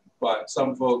 but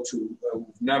some folks who've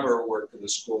never worked in the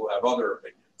school have other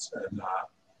opinions. And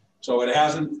so it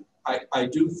hasn't, I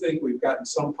do think we've gotten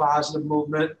some positive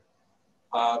movement,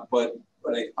 but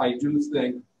I do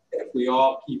think if we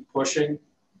all keep pushing,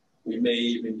 we may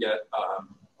even get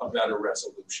a better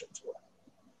resolution to it.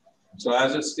 So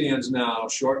as it stands now,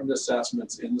 shortened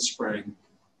assessments in the spring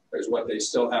is what they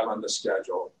still have on the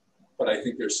schedule, but I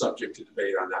think they're subject to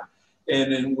debate on that.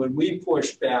 And then when we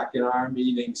push back in our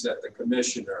meetings at the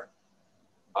commissioner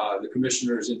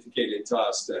has indicated to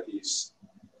us that he's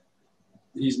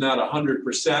not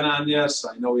 100% on this.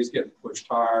 I know he's getting pushed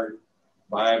hard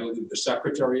by, I believe, the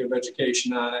Secretary of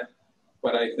Education on it.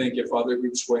 But I think if other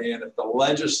groups weigh in, if the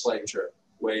legislature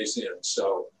weighs in.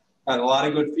 So I had a lot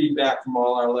of good feedback from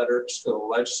all our letters to the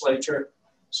legislature.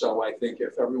 So I think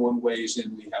if everyone weighs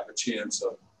in, we have a chance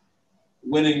of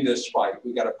winning this fight.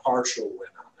 We got a partial win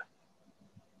on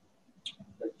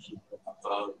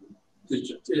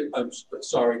it. I'm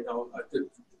sorry, no,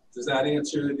 does that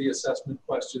answer the assessment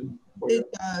question?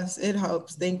 It does. It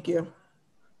helps. Thank you.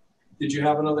 Did you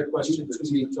have another question?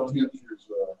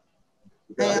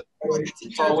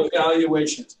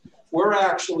 Evaluations. We're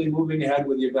actually moving ahead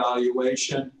with the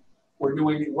evaluation.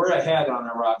 We're ahead on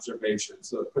our observations.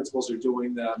 The principals are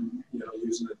doing them, you know,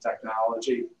 using the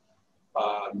technology.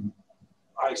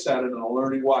 I sat in a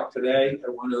learning walk today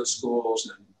at one of the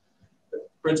schools, and the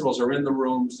principals are in the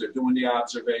rooms, they're doing the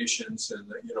observations, and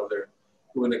you know, they're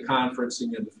doing the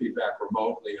conferencing and the feedback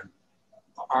remotely. And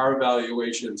our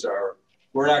evaluations are,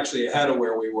 we're actually ahead of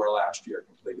where we were last year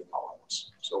completing all of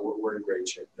this. So we're in great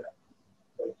shape there.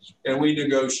 And we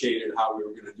negotiated how we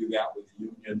were going to do that with the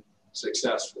union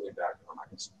successfully back in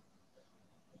August.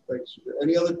 Thanks.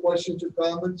 Any other questions or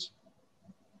comments?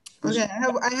 Okay,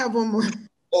 I have one more.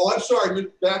 Oh, I'm sorry.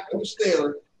 Back to Ms.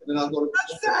 Taylor, and then I'll go to.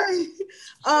 I'm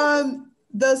sorry.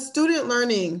 The student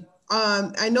learning.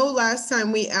 I know last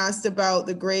time we asked about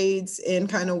the grades and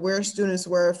kind of where students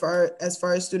were as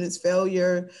far as students'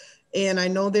 failure. And I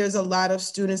know there's a lot of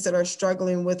students that are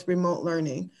struggling with remote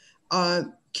learning.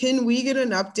 Can we get an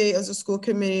update as a school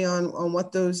committee on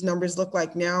what those numbers look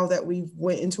like now that we've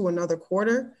went into another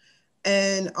quarter?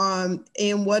 And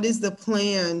what is the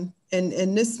plan?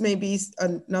 And this may be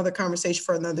another conversation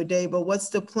for another day, but what's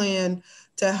the plan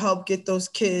to help get those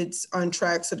kids on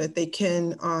track so that they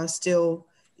can still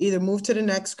either move to the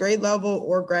next grade level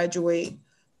or graduate,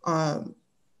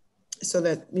 so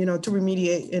that, you know, to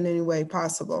remediate in any way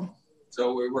possible?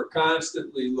 So we're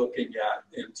constantly looking at,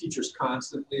 and teachers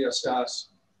constantly assess,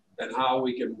 and how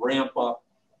we can ramp up,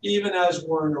 even as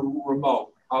we're in a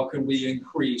remote, how can we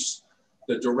increase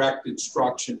the direct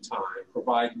instruction time,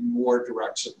 provide more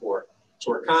direct support.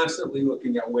 So we're constantly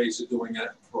looking at ways of doing it,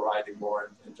 providing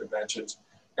more interventions,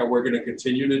 and we're going to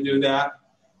continue to do that,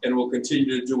 and we'll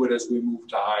continue to do it as we move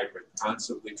to hybrid,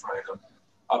 constantly trying to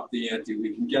up the ante.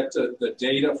 We can get to the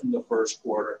data from the first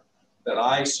quarter that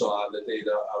I saw, the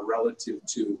data relative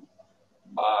to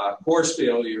course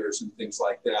failures and things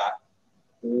like that,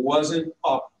 wasn't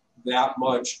up that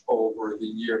much over the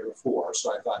year before.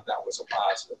 So I thought that was a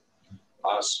positive.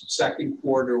 Second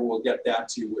quarter, we'll get that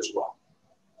to you as well.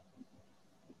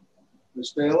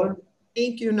 Ms. Taylor?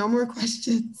 Thank you. No more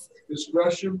questions. Ms.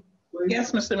 Gresham, please.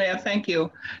 Yes, Mr. Mayor, thank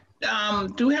you.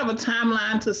 Do we have a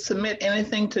timeline to submit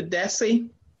anything to DESE?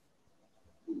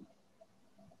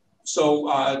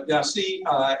 So DESE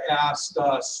asked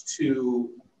us to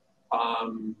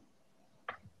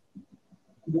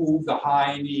move the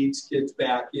high needs kids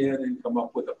back in and come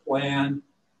up with a plan.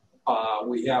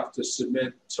 We have to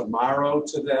submit tomorrow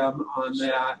to them on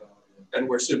that. And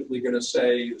we're simply going to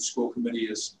say the school committee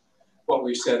is, what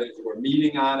we said is we're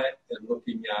meeting on it and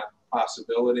looking at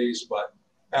possibilities, but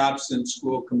absent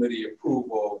school committee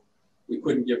approval, we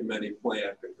couldn't give them any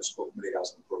plan because the school committee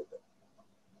hasn't approved it.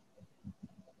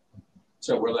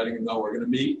 So we're letting them know we're going to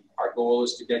meet. Our goal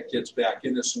is to get kids back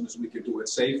in as soon as we can do it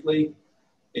safely.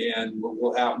 And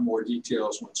we'll have more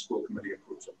details when school committee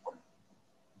approves the plan.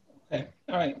 Okay,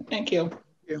 all right, thank you.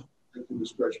 Thank you,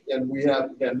 Ms. Gresham. And we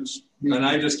have, again, this meeting. And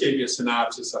I just gave you a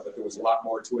synopsis of it. There was a lot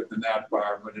more to it than that,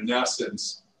 Barb. But in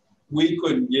essence, we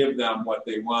couldn't give them what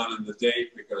they want on the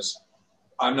date because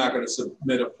I'm not going to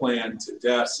submit a plan to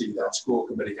DESE that school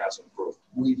committee hasn't approved.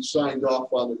 We signed off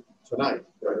on it tonight.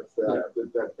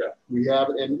 That we have,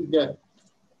 and again,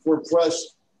 for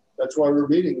press, that's why we're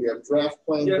meeting. We have draft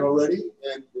plans already,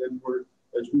 and we're,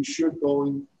 as we should,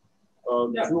 going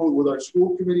through it with our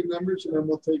school committee members, and then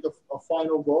we'll take a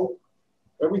final vote.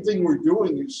 Everything we're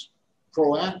doing is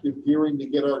proactive, gearing to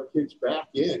get our kids back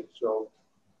in. So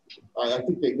I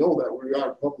think they know that. We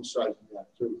are publicizing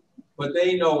that too. But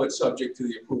they know it's subject to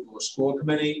the approval of school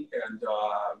committee, and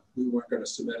we weren't going to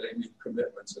submit any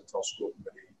commitments until school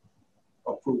committee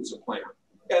approves a plan.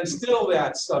 And still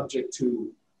that's subject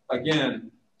to,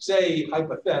 again, say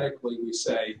hypothetically, we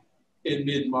say in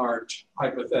mid-March,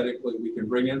 hypothetically, we can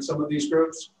bring in some of these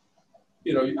groups.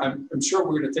 You know, I'm sure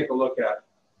we're going to take a look at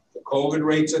the COVID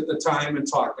rates at the time and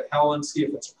talk to Helen, see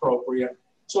if it's appropriate.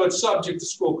 So it's subject to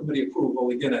school committee approval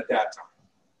again at that time.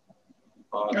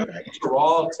 They're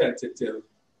all tentative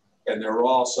and they're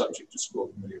all subject to school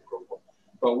committee approval.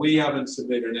 But we haven't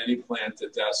submitted any plan to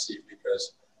DESE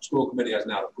because school committee has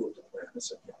not approved the plan.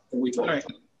 And we told them.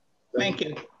 Thank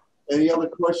you. Any other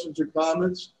questions or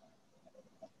comments?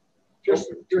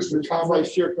 Just a comment.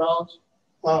 Vice Chair Collins.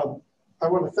 I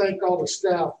want to thank all the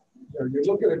staff. You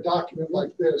look at a document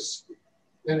like this,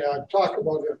 and talk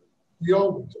about it.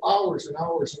 Hours and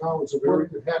hours and hours of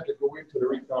work that had to go into the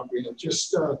recomprehension.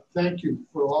 Just thank you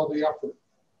for all the effort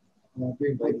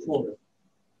being put forward.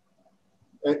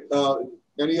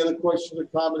 Any other questions or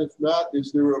comments? If not,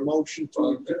 is there a motion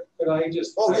to? Could I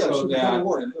just echo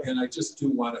that? And I just do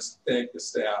want to thank the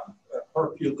staff. A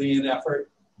Herculean effort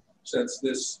since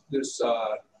this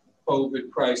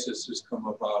COVID crisis has come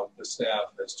about. The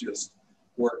staff has just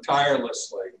worked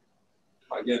tirelessly.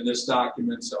 Again, this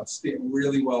document's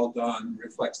really well done,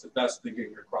 reflects the best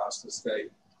thinking across the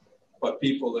state. But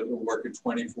people have been working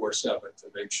 24/7 to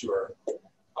make sure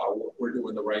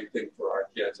doing the right thing for our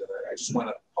kids. And I just want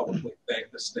to publicly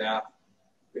thank the staff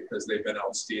because they've been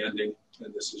outstanding.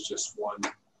 And this is just one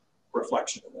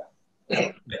reflection of that.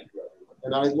 Thank you, everyone.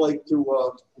 And I'd like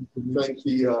to thank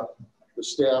the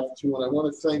staff too. And I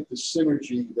want to thank the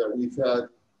synergy that we've had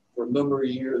for a number of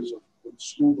years of the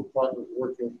school department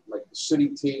working, like the city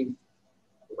team,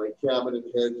 my cabinet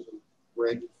heads and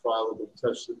rank and file have been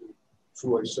tested.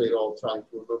 True, I say it all the time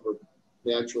to remember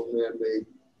natural man-made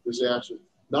disasters.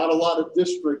 Not a lot of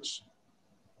districts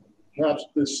have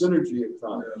the synergy at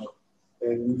times. Yeah.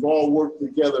 And we've all worked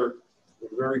together in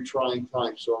very trying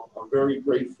times. So I'm very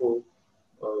grateful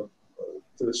to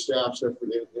the staff's effort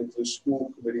and to the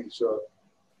school committee's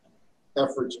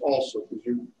efforts also.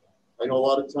 Because I know a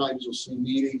lot of times you'll see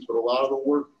meetings, but a lot of the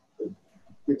work that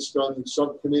gets done in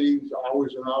subcommittees,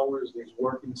 hours and hours, these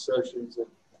working sessions.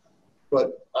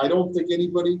 But I don't think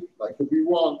anybody, I could be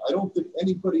wrong, I don't think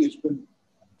anybody has been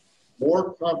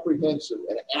more comprehensive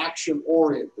and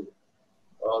action-oriented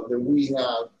than we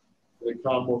have in the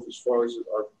Commonwealth as far as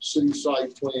our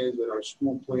city-side plans and our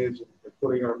school plans and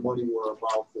putting our money where our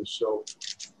mouth is. So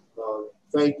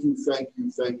thank you,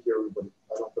 everybody.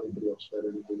 I don't know if anybody else had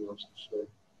anything else to say.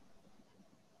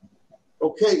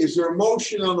 Okay, is there a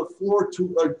motion on the floor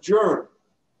to adjourn?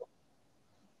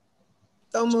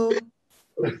 So moved.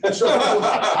 So, I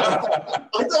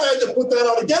thought I had to put that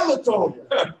out again,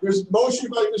 Latonia. There's a motion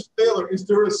by Ms. Taylor. Is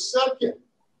there a second?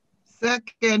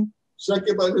 Second.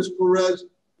 Second by Ms. Perez.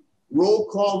 Roll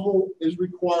call vote is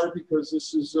required because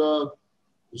this is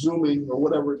Zooming or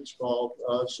whatever it's called.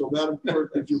 So, Madam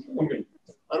Clerk, could you,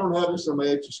 I don't have this on my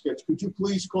Etch a Sketch. Could you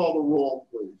please call the roll,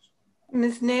 please?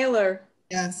 Ms. Naylor?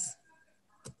 Yes.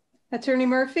 Attorney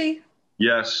Murphy?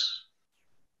 Yes.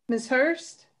 Ms.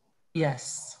 Hurst?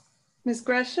 Yes. Ms.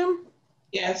 Gresham?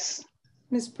 Yes.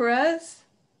 Ms. Perez?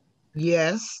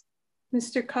 Yes.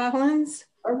 Mr. Collins?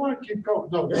 I want to keep going.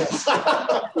 No, yes.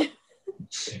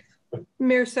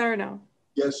 Mayor Sarno?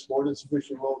 Yes, more than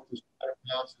sufficient vote.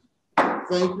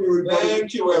 Thank you, everybody.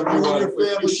 Thank you, everyone. Your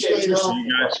family stay healthy. See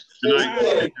you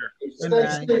guys. Good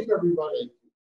night. Stay safe, everybody.